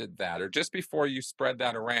accepted that, or just before you spread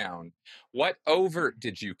that around, what overt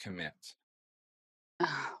did you commit?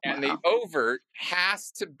 And the overt has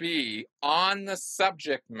to be on the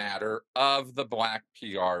subject matter of the Black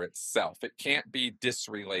PR itself. It can't be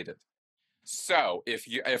disrelated. So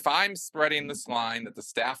if I'm spreading this line that the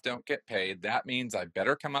staff don't get paid, that means I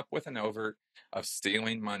better come up with an overt of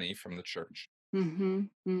stealing money from the church,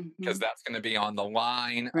 because that's going to be on the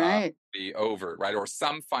line of Right. the overt, right? Or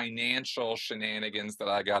some financial shenanigans that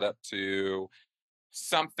I got up to,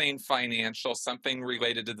 something financial, something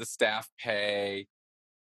related to the staff pay,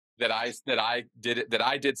 that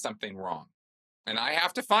I did something wrong, and I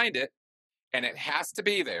have to find it, and it has to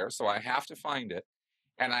be there. So I have to find it,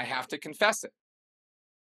 and I have to confess it.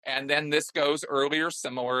 And then this goes earlier,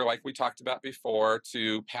 similar, like we talked about before,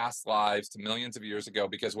 to past lives, to millions of years ago,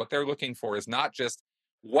 because what they're looking for is not just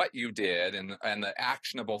what you did and the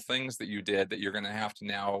actionable things that you did that you're going to have to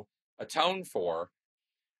now atone for,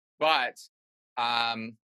 but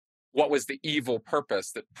what was the evil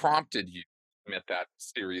purpose that prompted you to commit that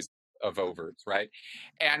series of overts, right?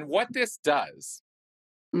 And what this does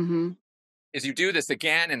is you do this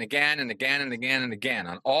again and again and again and again and again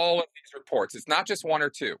on all of these reports. It's not just one or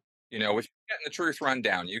two. If you're getting the truth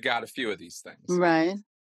rundown, you got a few of these things. Right.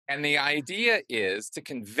 And the idea is to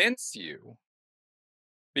convince you,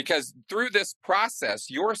 because through this process,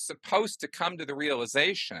 you're supposed to come to the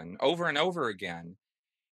realization over and over again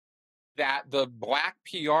that the black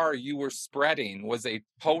PR you were spreading was a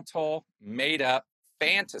total made up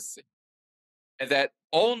fantasy that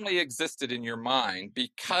only existed in your mind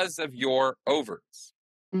because of your overts.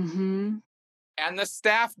 And the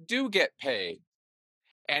staff do get paid.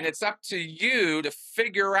 And it's up to you to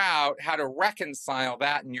figure out how to reconcile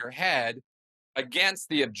that in your head against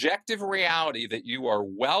the objective reality that you are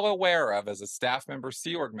well aware of as a staff member,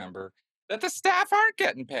 Sea Org member, that the staff aren't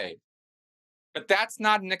getting paid. But that's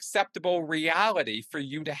not an acceptable reality for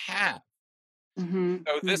you to have. So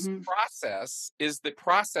this process is the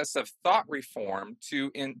process of thought reform to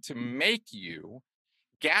make you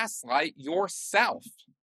gaslight yourself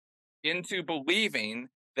into believing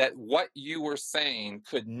that what you were saying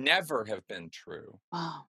could never have been true.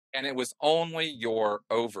 Wow. And it was only your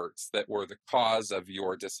overts that were the cause of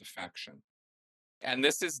your disaffection. And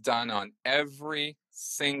this is done on every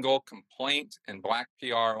single complaint and black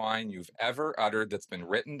PR line you've ever uttered that's been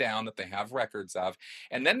written down that they have records of.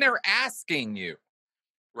 And then they're asking you,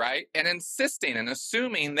 right? And insisting and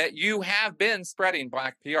assuming that you have been spreading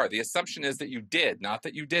black PR. The assumption is that you did, not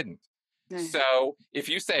that you didn't. So if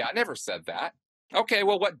you say, I never said that, okay,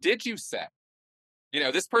 well, what did you say?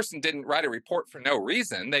 This person didn't write a report for no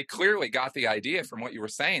reason. They clearly got the idea from what you were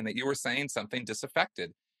saying, that you were saying something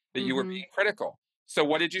disaffected, that you were being critical. So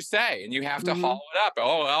what did you say? And you have to haul it up.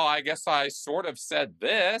 Oh, well, I guess I sort of said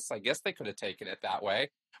this. I guess they could have taken it that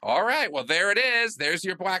way. All right, well, there it is. There's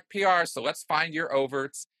your black PR. So let's find your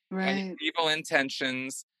overts and evil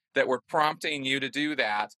intentions that were prompting you to do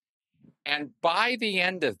that. And by the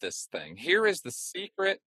end of this thing, here is the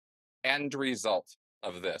secret end result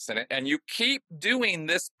of this. And you keep doing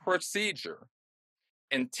this procedure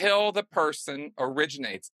until the person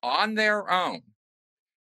originates on their own.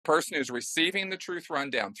 Person who's receiving the truth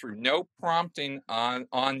rundown through no prompting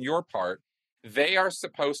on your part, they are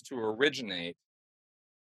supposed to originate,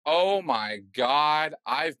 oh my God,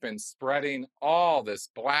 I've been spreading all this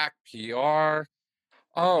black PR.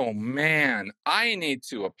 Oh man, I need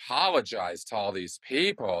to apologize to all these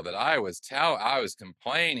people that I was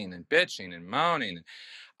complaining and bitching and moaning.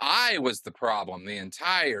 I was the problem the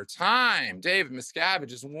entire time. David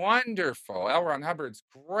Miscavige is wonderful. L. Ron Hubbard's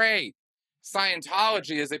great.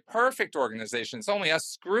 Scientology is a perfect organization. It's only us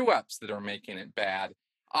screw-ups that are making it bad.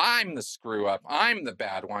 I'm the screw-up. I'm the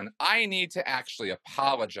bad one. I need to actually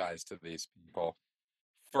apologize to these people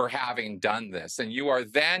for having done this. And you are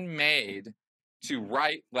then made to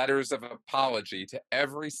write letters of apology to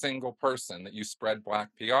every single person that you spread black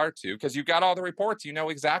PR to, because you got all the reports. You know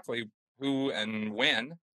exactly who and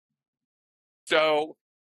when. So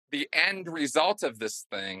the end result of this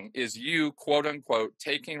thing is you, quote unquote,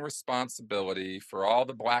 taking responsibility for all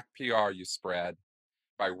the black PR you spread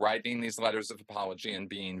by writing these letters of apology and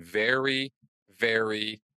being very,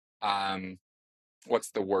 very,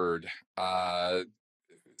 what's the word?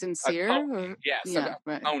 Sincere? Yes.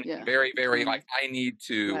 Very, very, like, I need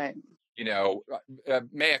to,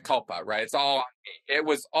 mea culpa, right? It's all on me. It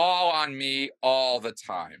was all on me all the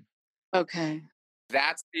time. Okay.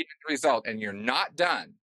 That's the end result. And you're not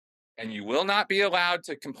done. And you will not be allowed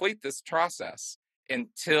to complete this process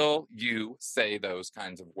until you say those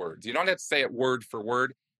kinds of words. You don't have to say it word for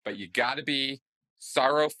word, but you got to be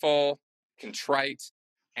sorrowful, contrite,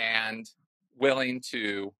 and willing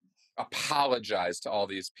to apologize to all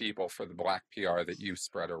these people for the black PR that you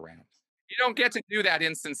spread around. You don't get to do that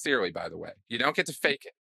insincerely, by the way. You don't get to fake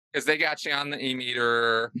it, because they got you on the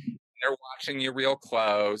e-meter. They're watching you real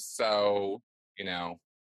close. So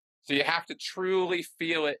So you have to truly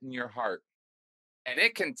feel it in your heart. And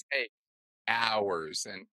it can take hours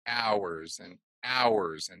and hours and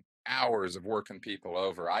hours and hours of working people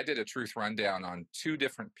over. I did a truth rundown on 2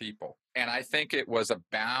 different people, and I think it was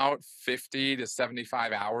about 50 to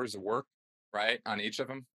 75 hours of work, right, on each of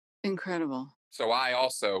them. Incredible. So I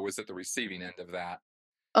also was at the receiving end of that.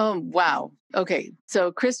 Oh, wow. Okay.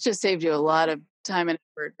 So Chris just saved you a lot of time and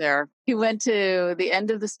effort there. He went to the end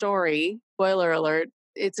of the story. Spoiler alert.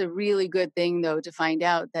 It's a really good thing, though, to find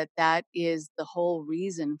out that that is the whole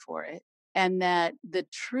reason for it. And that the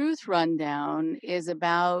truth rundown is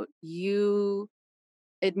about you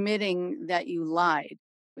admitting that you lied,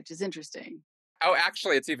 which is interesting. Oh,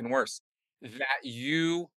 actually, it's even worse that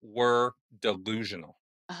you were delusional.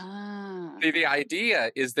 Ah, See, the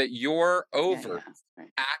idea is that your yeah, overt yeah.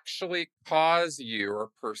 Right. actually cause your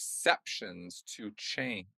perceptions to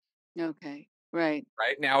change. Okay. Right.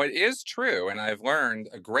 Right now, it is true, and I've learned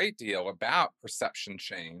a great deal about perception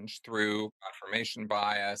change through confirmation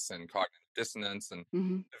bias and cognitive dissonance and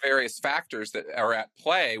Mm-hmm. the various factors that are at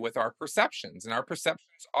play with our perceptions. And our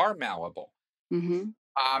perceptions are malleable. Mm-hmm.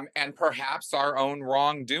 And perhaps our own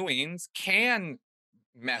wrongdoings can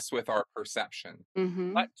mess with our perception.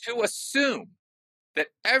 Mm-hmm. But to assume that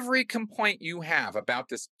every complaint you have about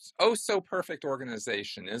this oh so perfect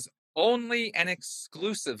organization is only and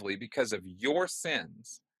exclusively because of your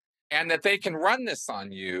sins, and that they can run this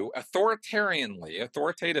on you authoritatively,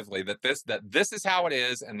 that this is how it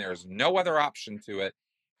is and there's no other option to it,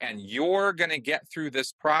 and you're going to get through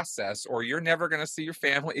this process or you're never going to see your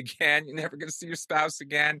family again, you're never going to see your spouse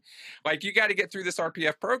again. Like, you got to get through this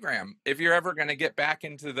RPF program if you're ever going to get back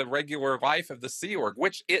into the regular life of the Sea Org,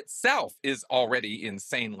 which itself is already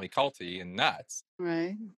insanely culty and nuts.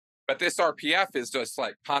 Right. But this RPF is just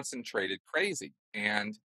like concentrated crazy.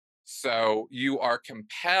 And so you are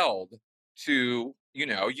compelled to,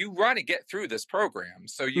 you want to get through this program.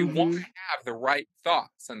 So you want to Mm-hmm. have the right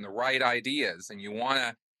thoughts and the right ideas, and you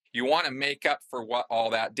want to make up for what all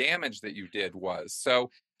that damage that you did was. So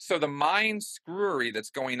the mind screwery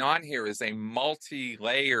that's going on here is a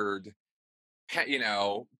multi-layered,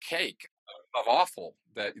 cake of awful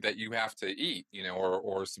that you have to eat,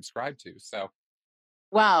 or subscribe to. So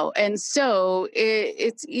Wow. And so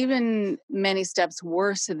it's even many steps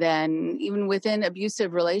worse than even within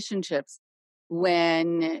abusive relationships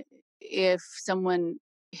when if someone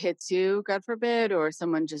hits you, God forbid, or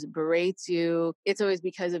someone just berates you, it's always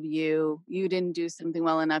because of you. You didn't do something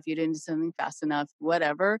well enough. You didn't do something fast enough,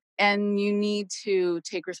 whatever. And you need to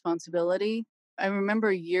take responsibility. I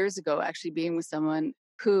remember years ago actually being with someone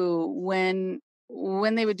who,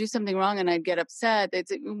 when they would do something wrong and I'd get upset, they'd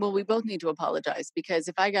say, well, we both need to apologize, because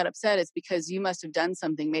if I got upset, it's because you must have done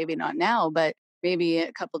something, maybe not now, but maybe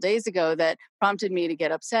a couple days ago, that prompted me to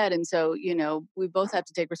get upset. And so, we both have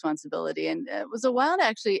to take responsibility. And it was a while to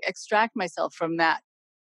actually extract myself from that,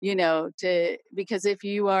 because if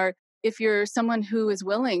you're someone who is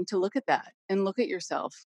willing to look at that and look at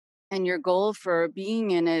yourself, and your goal for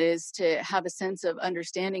being in it is to have a sense of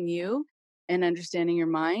understanding you and understanding your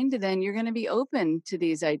mind, then you're going to be open to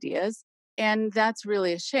these ideas. And that's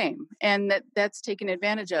really a shame. And that's taken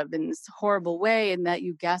advantage of in this horrible way, and that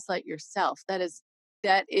you gaslight yourself. That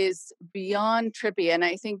is beyond trippy. And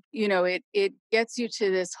I think, it gets you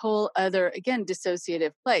to this whole other, again,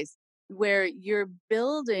 dissociative place where you're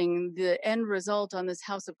building the end result on this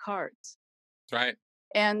house of cards. that's right.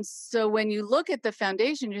 And so when you look at the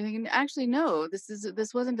foundation, you're thinking, actually, no,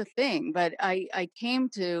 this wasn't a thing. But I came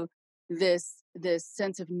to this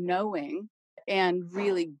sense of knowing and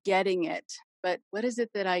really getting it. But what is it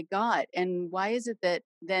that I got? And why is it that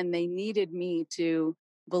then they needed me to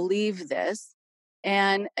believe this?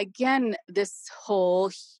 And again, this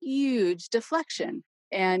whole huge deflection.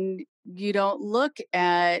 And you don't look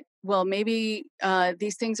at, well, maybe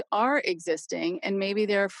these things are existing and maybe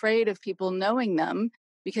they're afraid of people knowing them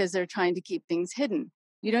because they're trying to keep things hidden.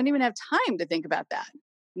 You don't even have time to think about that.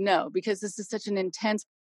 No, because this is such an intense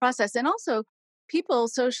process. And also, people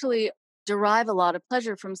socially derive a lot of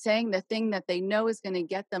pleasure from saying the thing that they know is going to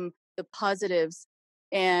get them the positives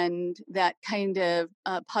and that kind of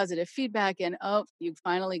positive feedback. And, oh, you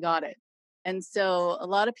finally got it. And so a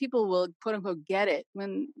lot of people will, quote unquote, get it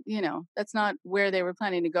when, that's not where they were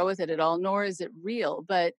planning to go with it at all, nor is it real,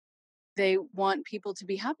 but they want people to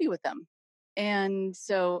be happy with them. And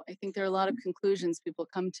so I think there are a lot of conclusions people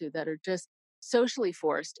come to that are just socially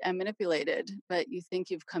forced and manipulated, but you think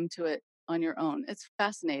you've come to it on your own. It's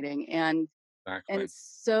fascinating and Exactly.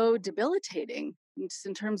 so debilitating, just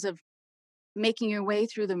in terms of making your way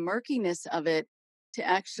through the murkiness of it to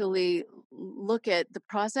actually look at the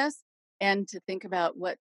process and to think about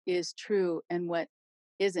what is true and what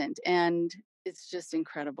isn't. And it's just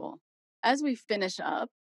incredible. As we finish up,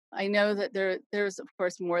 I know that there's of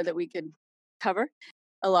course more that we could cover,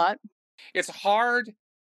 a lot. It's hard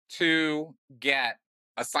to get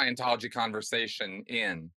a Scientology conversation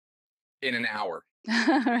in an hour.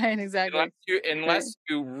 Right, exactly. Right. Unless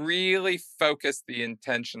you really focus the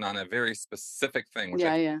intention on a very specific thing, which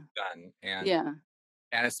I Yeah, think yeah. you've done, Yeah.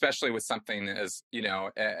 and especially with something as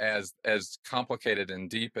as complicated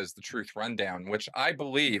and deep as the Truth Rundown, which I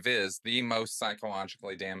believe is the most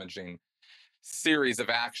psychologically damaging series of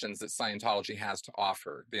actions that Scientology has to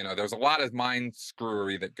offer. There's a lot of mind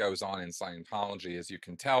screwery that goes on in Scientology, as you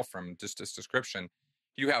can tell from just this description.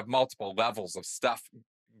 You have multiple levels of stuff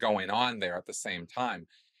going on there at the same time,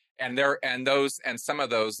 and some of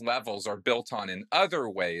those levels are built on in other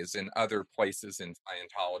ways in other places in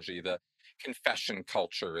Scientology. The confession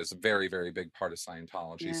culture is a very, very big part of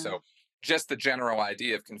Scientology. Yeah. So just the general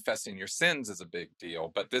idea of confessing your sins is a big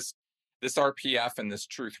deal, but this RPF and this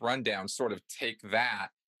Truth Rundown sort of take that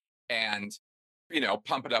and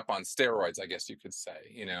pump it up on steroids, I guess you could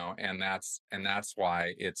say. And that's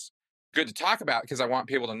why it's good to talk about, because I want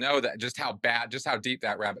people to know that just how deep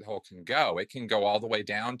that rabbit hole can go. It can go all the way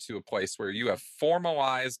down to a place where you have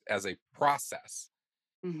formalized as a process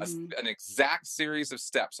Mm-hmm. an exact series of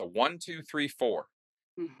steps, a 1, 2, 3, 4,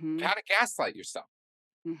 Mm-hmm. how to gaslight yourself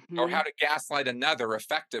or Mm-hmm. how to gaslight another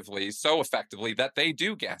effectively, so effectively that they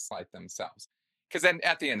do gaslight themselves. Because then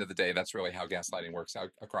at the end of the day, that's really how gaslighting works out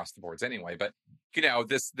across the boards anyway. But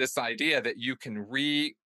this idea that you can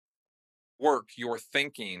rework your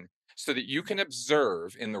thinking so that you can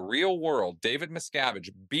observe in the real world David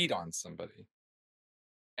Miscavige beat on somebody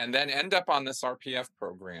and then end up on this RPF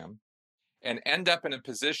program and end up in a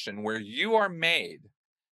position where you are made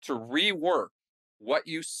to rework what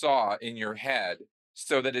you saw in your head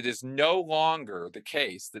so that it is no longer the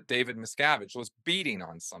case that David Miscavige was beating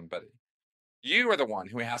on somebody. You are the one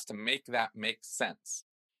who has to make that make sense,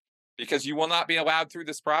 because you will not be allowed through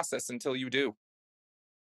this process until you do.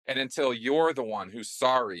 And until you're the one who's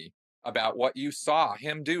sorry about what you saw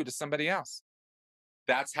him do to somebody else.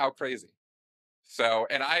 That's how crazy. So,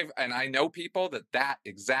 and I know people that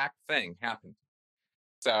exact thing happened.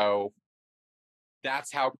 So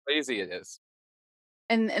that's how crazy it is.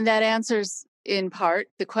 And that answers in part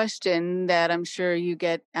the question that I'm sure you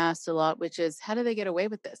get asked a lot, which is, how do they get away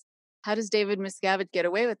with this? How does David Miscavige get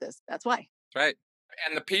away with this? That's why. Right.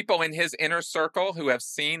 And the people in his inner circle who have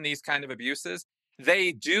seen these kind of abuses,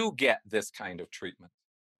 they do get this kind of treatment.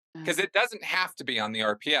 Because it doesn't have to be on the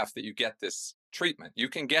RPF that you get this treatment. You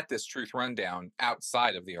can get this Truth Rundown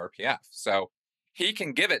outside of the RPF. So he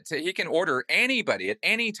can order anybody at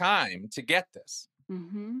any time to get this.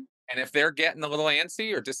 Mm-hmm. And if they're getting a little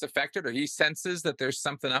antsy or disaffected, or he senses that there's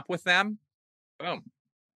something up with them, boom,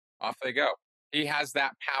 off they go. He has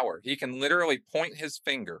that power. He can literally point his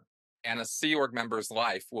finger and a Sea Org member's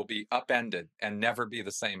life will be upended and never be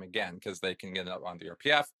the same again, because they can get up on the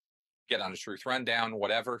RPF, get on a Truth Rundown,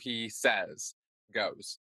 whatever he says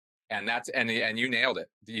goes. And you nailed it.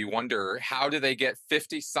 You wonder, how do they get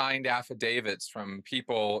 50 signed affidavits from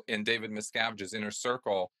people in David Miscavige's inner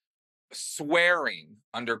circle swearing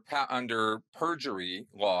under perjury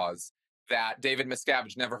laws that David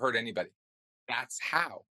Miscavige never hurt anybody? That's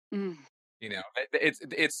how. Mm.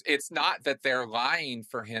 It's not that they're lying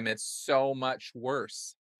for him. It's so much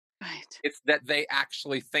worse. Right. It's that they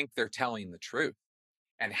actually think they're telling the truth.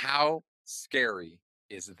 And how scary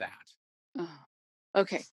is that? Oh.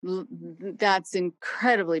 Okay. That's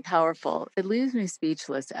incredibly powerful. It leaves me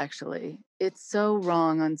speechless, actually. It's so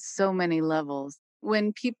wrong on so many levels.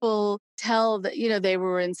 When people tell that, they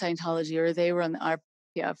were in Scientology or they were on the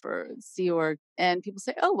RPF or Sea Org, and people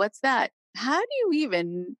say, oh, what's that? How do you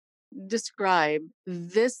even describe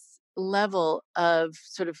this level of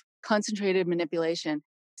sort of concentrated manipulation?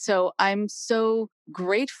 So I'm so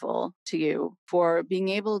grateful to you for being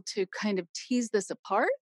able to kind of tease this apart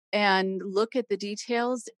and look at the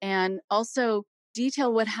details and also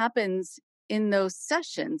detail what happens in those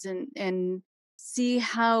sessions and see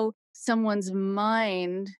how someone's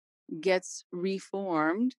mind gets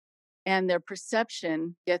reformed and their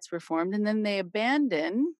perception gets reformed, and then they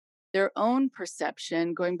abandon their own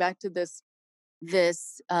perception, going back to this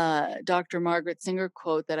Dr. Margaret Singer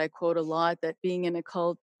quote that I quote a lot, that being in a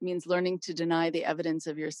cult means learning to deny the evidence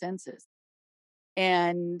of your senses.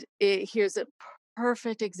 And here's a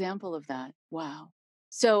perfect example of that. Wow.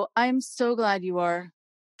 So I'm so glad you are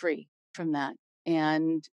free from that,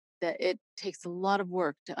 and that it takes a lot of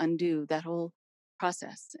work to undo that whole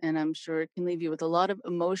process. And I'm sure it can leave you with a lot of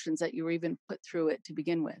emotions that you were even put through it to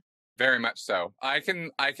begin with. Very much so. I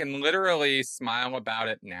can literally smile about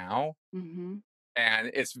it now, Mm-hmm.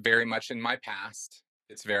 and it's very much in my past.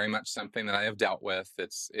 It's very much something that I have dealt with.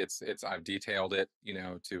 It's I've detailed it,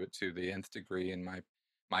 to the nth degree in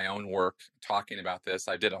my own work talking about this.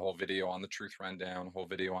 I did a whole video on the Truth Rundown, a whole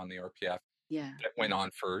video on the RPF Yeah. that went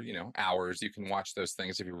on for, hours. You can watch those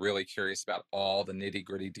things if you're really curious about all the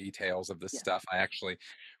nitty-gritty details of this Yeah. stuff. I actually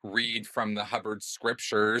read from the Hubbard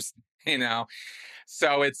scriptures, you know.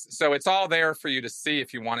 So it's all there for you to see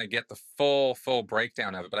if you want to get the full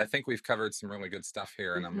breakdown of it. But I think we've covered some really good stuff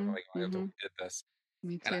here, and I'm Mm-hmm. really glad that Mm-hmm. we did this.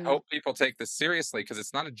 Me And I too. hope people take this seriously because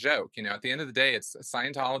it's not a joke. At the end of the day, it's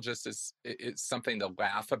Scientologist it's something to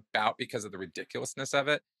laugh about because of the ridiculousness of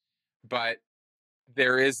it. But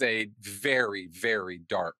there is a very, very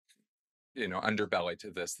dark, underbelly to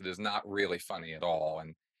this that is not really funny at all.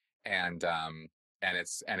 And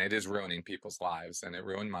it is ruining people's lives, and it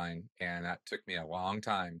ruined mine. And that took me a long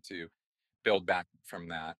time to build back from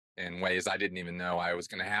that in ways I didn't even know I was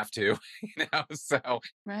going to have to, so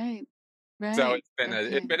Right. so Right. it's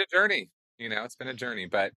Okay. been a journey, it's been a journey,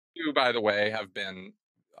 but you, by the way, have been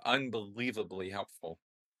unbelievably helpful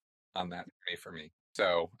on that journey for me.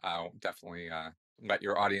 So I'll definitely let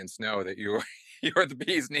your audience know that you're the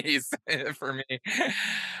bee's knees for me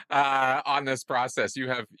on this process. You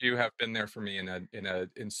have been there for me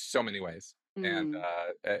in so many ways, and Mm.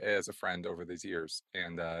 as a friend over these years,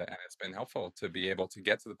 and it's been helpful to be able to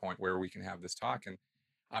get to the point where we can have this talk, and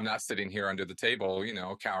I'm not sitting here under the table,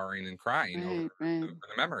 cowering and crying over, Right. Right. over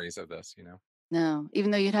the memories of this. No,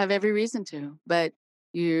 even though you'd have every reason to, but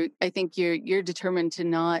I think you're determined to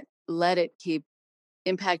not let it keep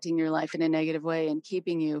impacting your life in a negative way and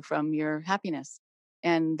keeping you from your happiness.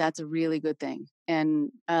 And that's a really good thing.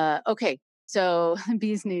 And okay, so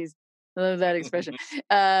bee's knees. I love that expression.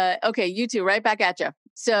 Okay, you two, right back at you.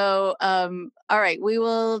 So, all right, we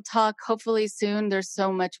will talk hopefully soon. There's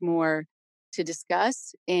so much more to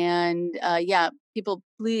discuss. And yeah, people,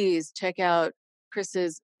 please check out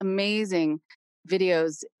Chris's amazing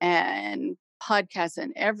videos and podcasts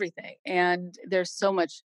and everything. And there's so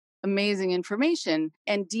much amazing information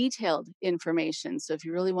and detailed information. So if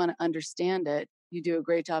you really want to understand it, you do a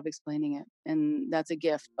great job explaining it. And that's a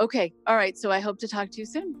gift. Okay. All right. So I hope to talk to you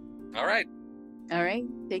soon. All right. All right.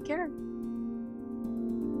 Take care.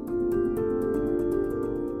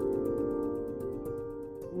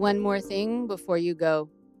 One more thing before you go.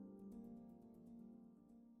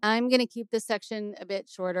 I'm going to keep this section a bit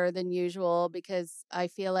shorter than usual because I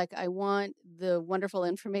feel like I want the wonderful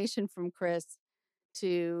information from Chris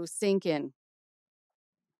to sink in.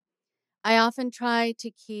 I often try to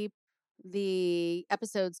keep the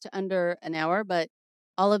episodes to under an hour, but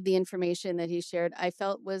all of the information that he shared, I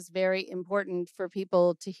felt was very important for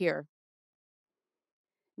people to hear.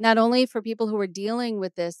 Not only for people who are dealing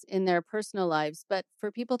with this in their personal lives, but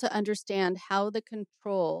for people to understand how the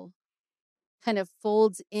control kind of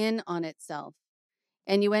folds in on itself.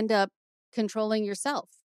 And you end up controlling yourself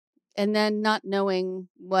and then not knowing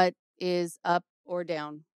what is up or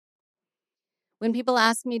down. When people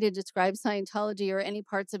ask me to describe Scientology or any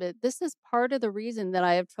parts of it, this is part of the reason that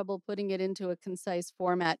I have trouble putting it into a concise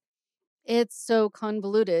format. It's so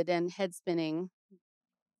convoluted and head spinning.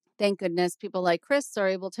 Thank goodness people like Chris are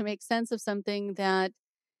able to make sense of something that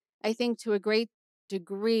I think to a great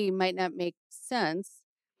degree might not make sense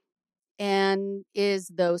and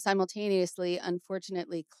is, though simultaneously,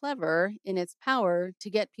 unfortunately clever in its power to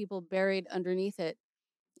get people buried underneath it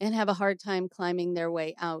and have a hard time climbing their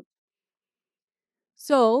way out.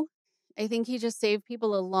 So I think he just saved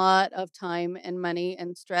people a lot of time and money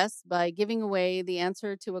and stress by giving away the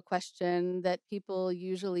answer to a question that people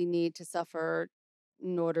usually need to suffer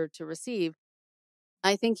in order to receive.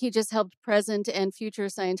 I think he just helped present and future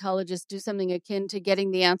Scientologists do something akin to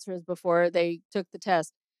getting the answers before they took the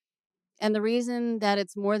test. And the reason that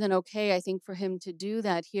it's more than okay, I think, for him to do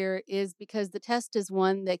that here is because the test is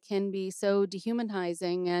one that can be so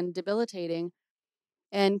dehumanizing and debilitating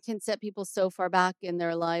and can set people so far back in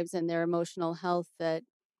their lives and their emotional health that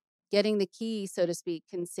getting the key, so to speak,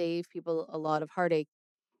 can save people a lot of heartache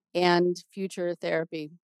and future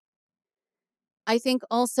therapy. I think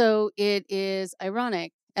also it is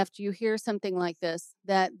ironic after you hear something like this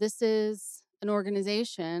that this is an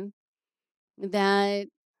organization that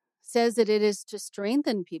says that it is to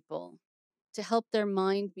strengthen people, to help their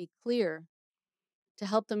mind be clear, to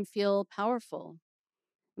help them feel powerful.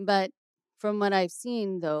 But from what I've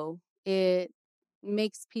seen, though, it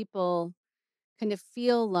makes people kind of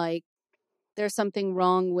feel like there's something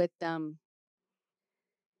wrong with them.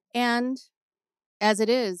 And as it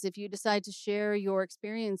is, if you decide to share your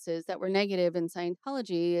experiences that were negative in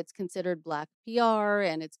Scientology, it's considered black PR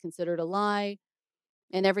and it's considered a lie.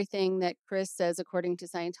 And everything that Chris says, according to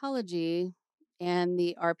Scientology, and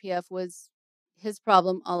the RPF was his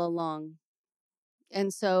problem all along.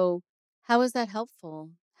 And so, how is that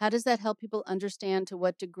helpful? How does that help people understand to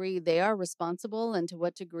what degree they are responsible and to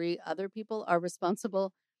what degree other people are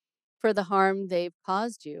responsible for the harm they've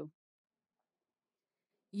caused you?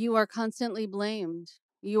 You are constantly blamed.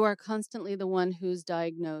 You are constantly the one who's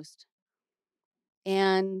diagnosed.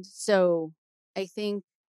 And so I think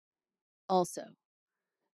also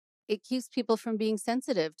it keeps people from being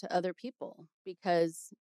sensitive to other people,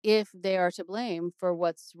 because if they are to blame for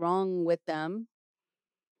what's wrong with them,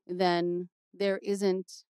 then there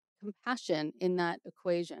isn't compassion in that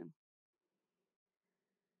equation.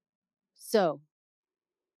 So,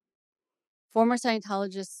 former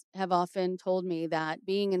Scientologists have often told me that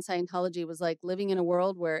being in Scientology was like living in a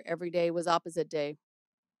world where every day was opposite day.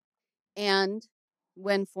 And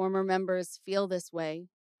when former members feel this way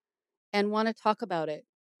and want to talk about it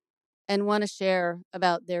and want to share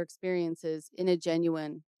about their experiences in a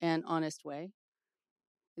genuine and honest way,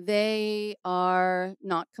 they are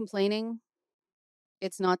not complaining.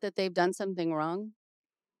 It's not that they've done something wrong.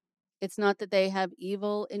 It's not that they have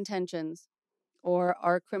evil intentions or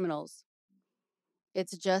are criminals.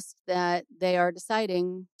 It's just that they are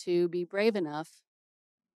deciding to be brave enough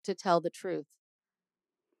to tell the truth.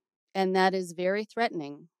 And that is very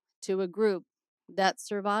threatening to a group that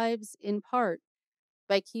survives in part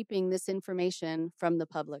by keeping this information from the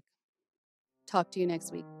public. Talk to you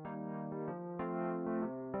next week.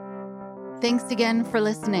 Thanks again for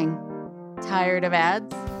listening. Tired of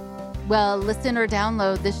ads? Well, listen or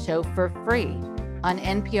download this show for free on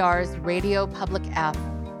NPR's Radio Public app,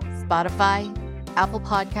 Spotify, Apple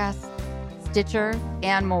Podcasts, Stitcher,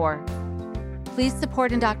 and more. Please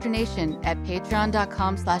support Indoctrination at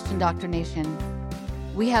patreon.com/indoctrination.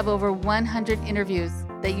 We have over 100 interviews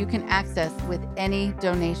that you can access with any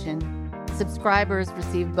donation. Subscribers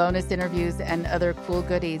receive bonus interviews and other cool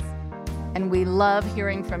goodies. And we love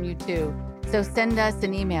hearing from you too. So send us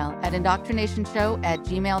an email at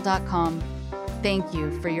indoctrinationshow@gmail.com. Thank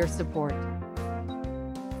you for your support.